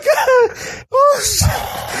 Oh, my God. Oh, shit.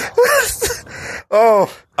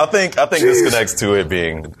 Oh. I think this connects to it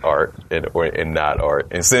being art and not art.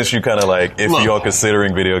 And since you kind of like, if you're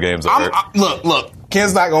considering video games art. Look.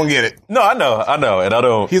 Ken's not going to get it. No, I know. And I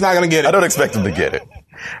don't. He's not going to get it. I don't expect him to get it.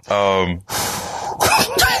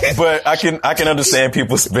 But I can understand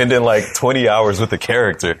people spending like 20 hours with a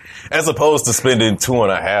character as opposed to spending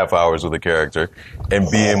 2.5 hours with a character and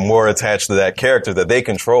being more attached to that character that they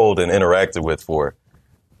controlled and interacted with for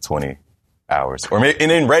 20 hours. Or maybe,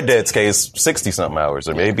 and in Red Dead's case, 60 something hours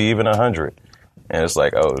or maybe even 100. And it's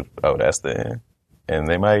like, oh, that's the end. And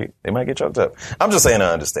they might get choked up. I'm just saying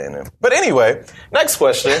I understand them. But anyway, next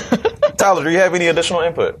question. Tyler, do you have any additional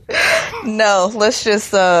input? No, let's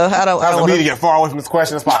just, I don't want want to get far away from this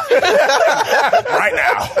question as possible. Right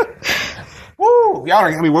now. Woo! Y'all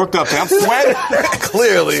are going to be worked up. I'm sweating.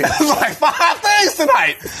 Clearly. It's like 5 things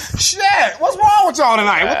tonight. Shit. What's wrong with y'all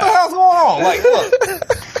tonight? What the hell's going on? Like, look.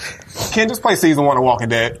 Ken, just play season 1 of Walking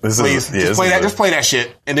Dead, please. Just play that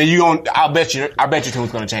shit. And then I bet your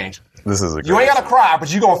tune's going to change. This is you ain't got to cry,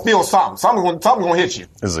 but you're going to feel something. Something's going to hit you.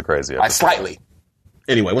 This is a crazy episode. Like, slightly.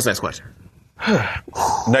 Anyway, what's the next question?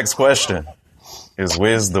 Next question is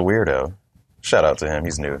Wiz the Weirdo. Shout out to him.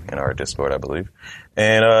 He's new in our Discord, I believe.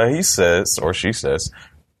 And he says, or she says,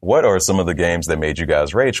 what are some of the games that made you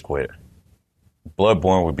guys rage quit?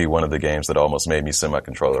 Bloodborne would be one of the games that almost made me send my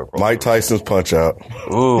controller. Mike Tyson's Punch-Out.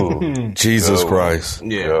 Ooh. Jesus Christ.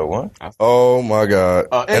 Yeah. Good one. Oh, my God.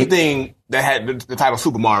 Anything that had the title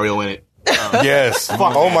Super Mario in it. Yes.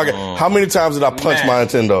 Oh, my God. How many times did I punch my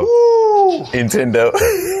Nintendo? Woo. Nintendo.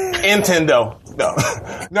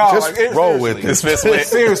 No, just like, roll with it.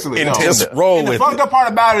 Seriously, no. Just roll with it. The fucked up part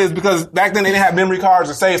about it is because back then they didn't have memory cards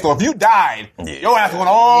to save. So if you died, your ass went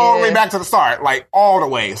all the way back to the start, like all the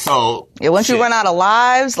way. So once you run out of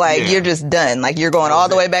lives, you're just done. Like you're going all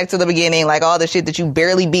the way back to the beginning, like all the shit that you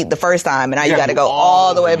barely beat the first time, and now you got to go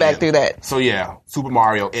all the way back through that. So yeah, Super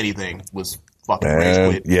Mario, anything was fucking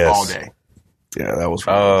rage quit all day. Yeah, that was.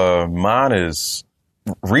 Mine is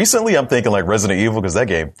recently. I'm thinking like Resident Evil because that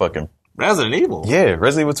game fucking. Resident Evil? Yeah,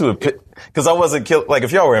 Resident Evil 2. Because I wasn't killed. Like,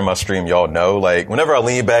 if y'all were in my stream, y'all know. Like, whenever I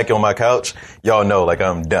lean back on my couch, y'all know, like,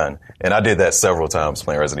 I'm done. And I did that several times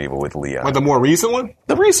playing Resident Evil with Leon. But the more recent one?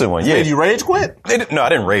 The recent one, yeah. Did you rage quit? No, I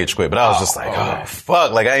didn't rage quit, but I was just like, oh,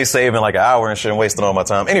 fuck. Like, I ain't saving like an hour and shit and wasting all my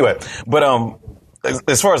time. Anyway, but,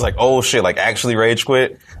 as far as like old shit, like actually rage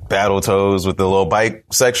quit, Battletoads with the little bike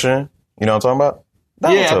section. You know what I'm talking about?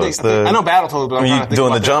 Battletoads. I know Battletoads, but I'm trying to think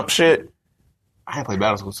doing the jump shit. I ain't played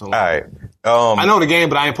Battletoads so long. All right. I know the game,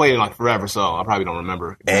 but I ain't played it in like forever, so I probably don't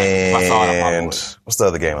remember. And if I saw it, I probably would. What's the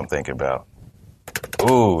other game I'm thinking about?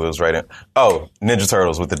 Ooh, it was right in. Oh, Ninja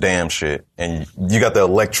Turtles with the damn shit. And you got the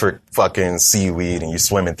electric fucking seaweed and you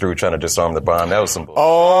swimming through trying to disarm the bomb. That was some bullshit.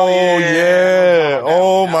 Oh, yeah.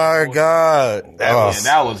 Oh, my God.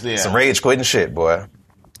 That was some rage quitting shit, boy.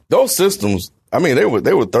 Those systems, I mean, they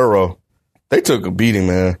were thorough. They took a beating,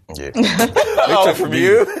 man. Yeah. They took from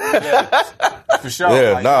you? Yeah, for sure.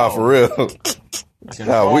 Yeah, for real.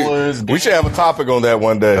 We should have a topic on that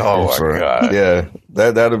one day. Oh, my God. Yeah.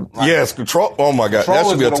 Yes, control. Oh, my God. That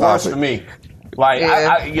should be a topic. For me. Like,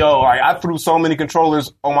 I threw so many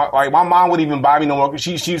controllers on my mom wouldn't even buy me no more.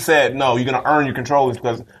 She said, no, you're going to earn your controllers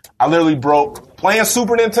because I literally broke playing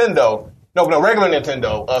Super Nintendo. No, regular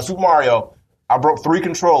Nintendo, Super Mario. I broke 3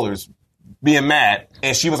 controllers being mad.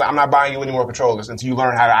 And she was like, I'm not buying you any more controllers until you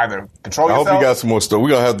learn how to either control yourself. I hope you got some more stuff. We're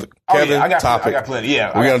going to have the Kevin topic. I got plenty.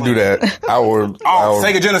 Yeah. We're going to do that.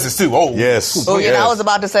 Sega Genesis 2. Oh. Yes. Oh, yeah. Yes. I was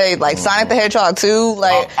about to say, like, Sonic the Hedgehog 2.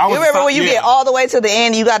 Like, you remember when you get all the way to the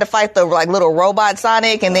end, you got to fight the, like, little robot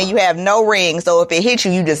Sonic, and then you have no ring. So if it hits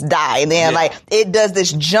you, you just die. And then, like, it does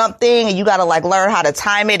this jump thing, and you got to, like, learn how to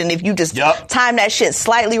time it. And if you just time that shit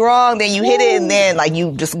slightly wrong, then you hit it, and then, like,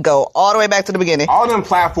 you just go all the way back to the beginning. All them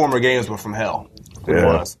platformer games were from hell. It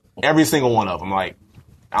was. Every single one of them. Like,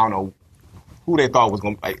 I don't know who they thought was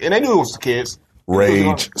going to... and they knew it was kids.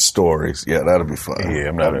 Rage stories. Yeah, that'll be fun. Yeah,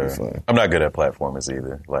 I'm not good at platformers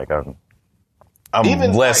either. Like, I'm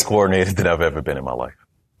even less coordinated than I've ever been in my life.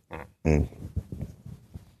 Mm.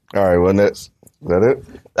 All right, well, next. Is that it?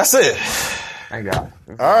 That's it. Thank God.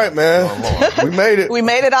 All right, man. We made it. We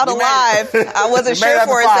made it out alive. I wasn't sure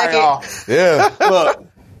for a second. Y'all. Yeah. Look.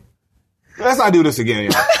 Let's not do this again,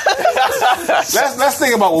 y'all. Let's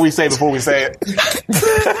think about what we say before we say it.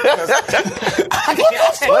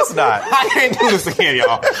 Let's not. I can't do this again,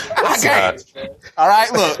 y'all. I can't. All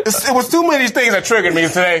right, look. It was too many things that triggered me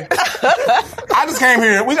today. I just came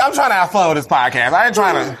here. I'm trying to have fun with this podcast. I ain't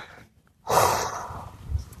trying to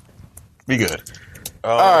be good.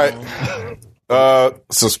 All right.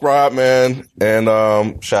 Subscribe, man,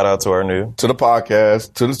 and Shout out to our new. to the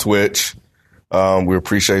podcast, to the Twitch. We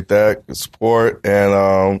appreciate that support,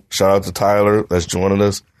 and shout out to Tyler that's joining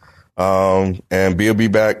us. And we'll be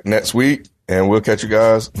back next week, and we'll catch you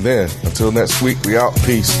guys then. Until next week, we out.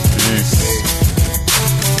 Peace.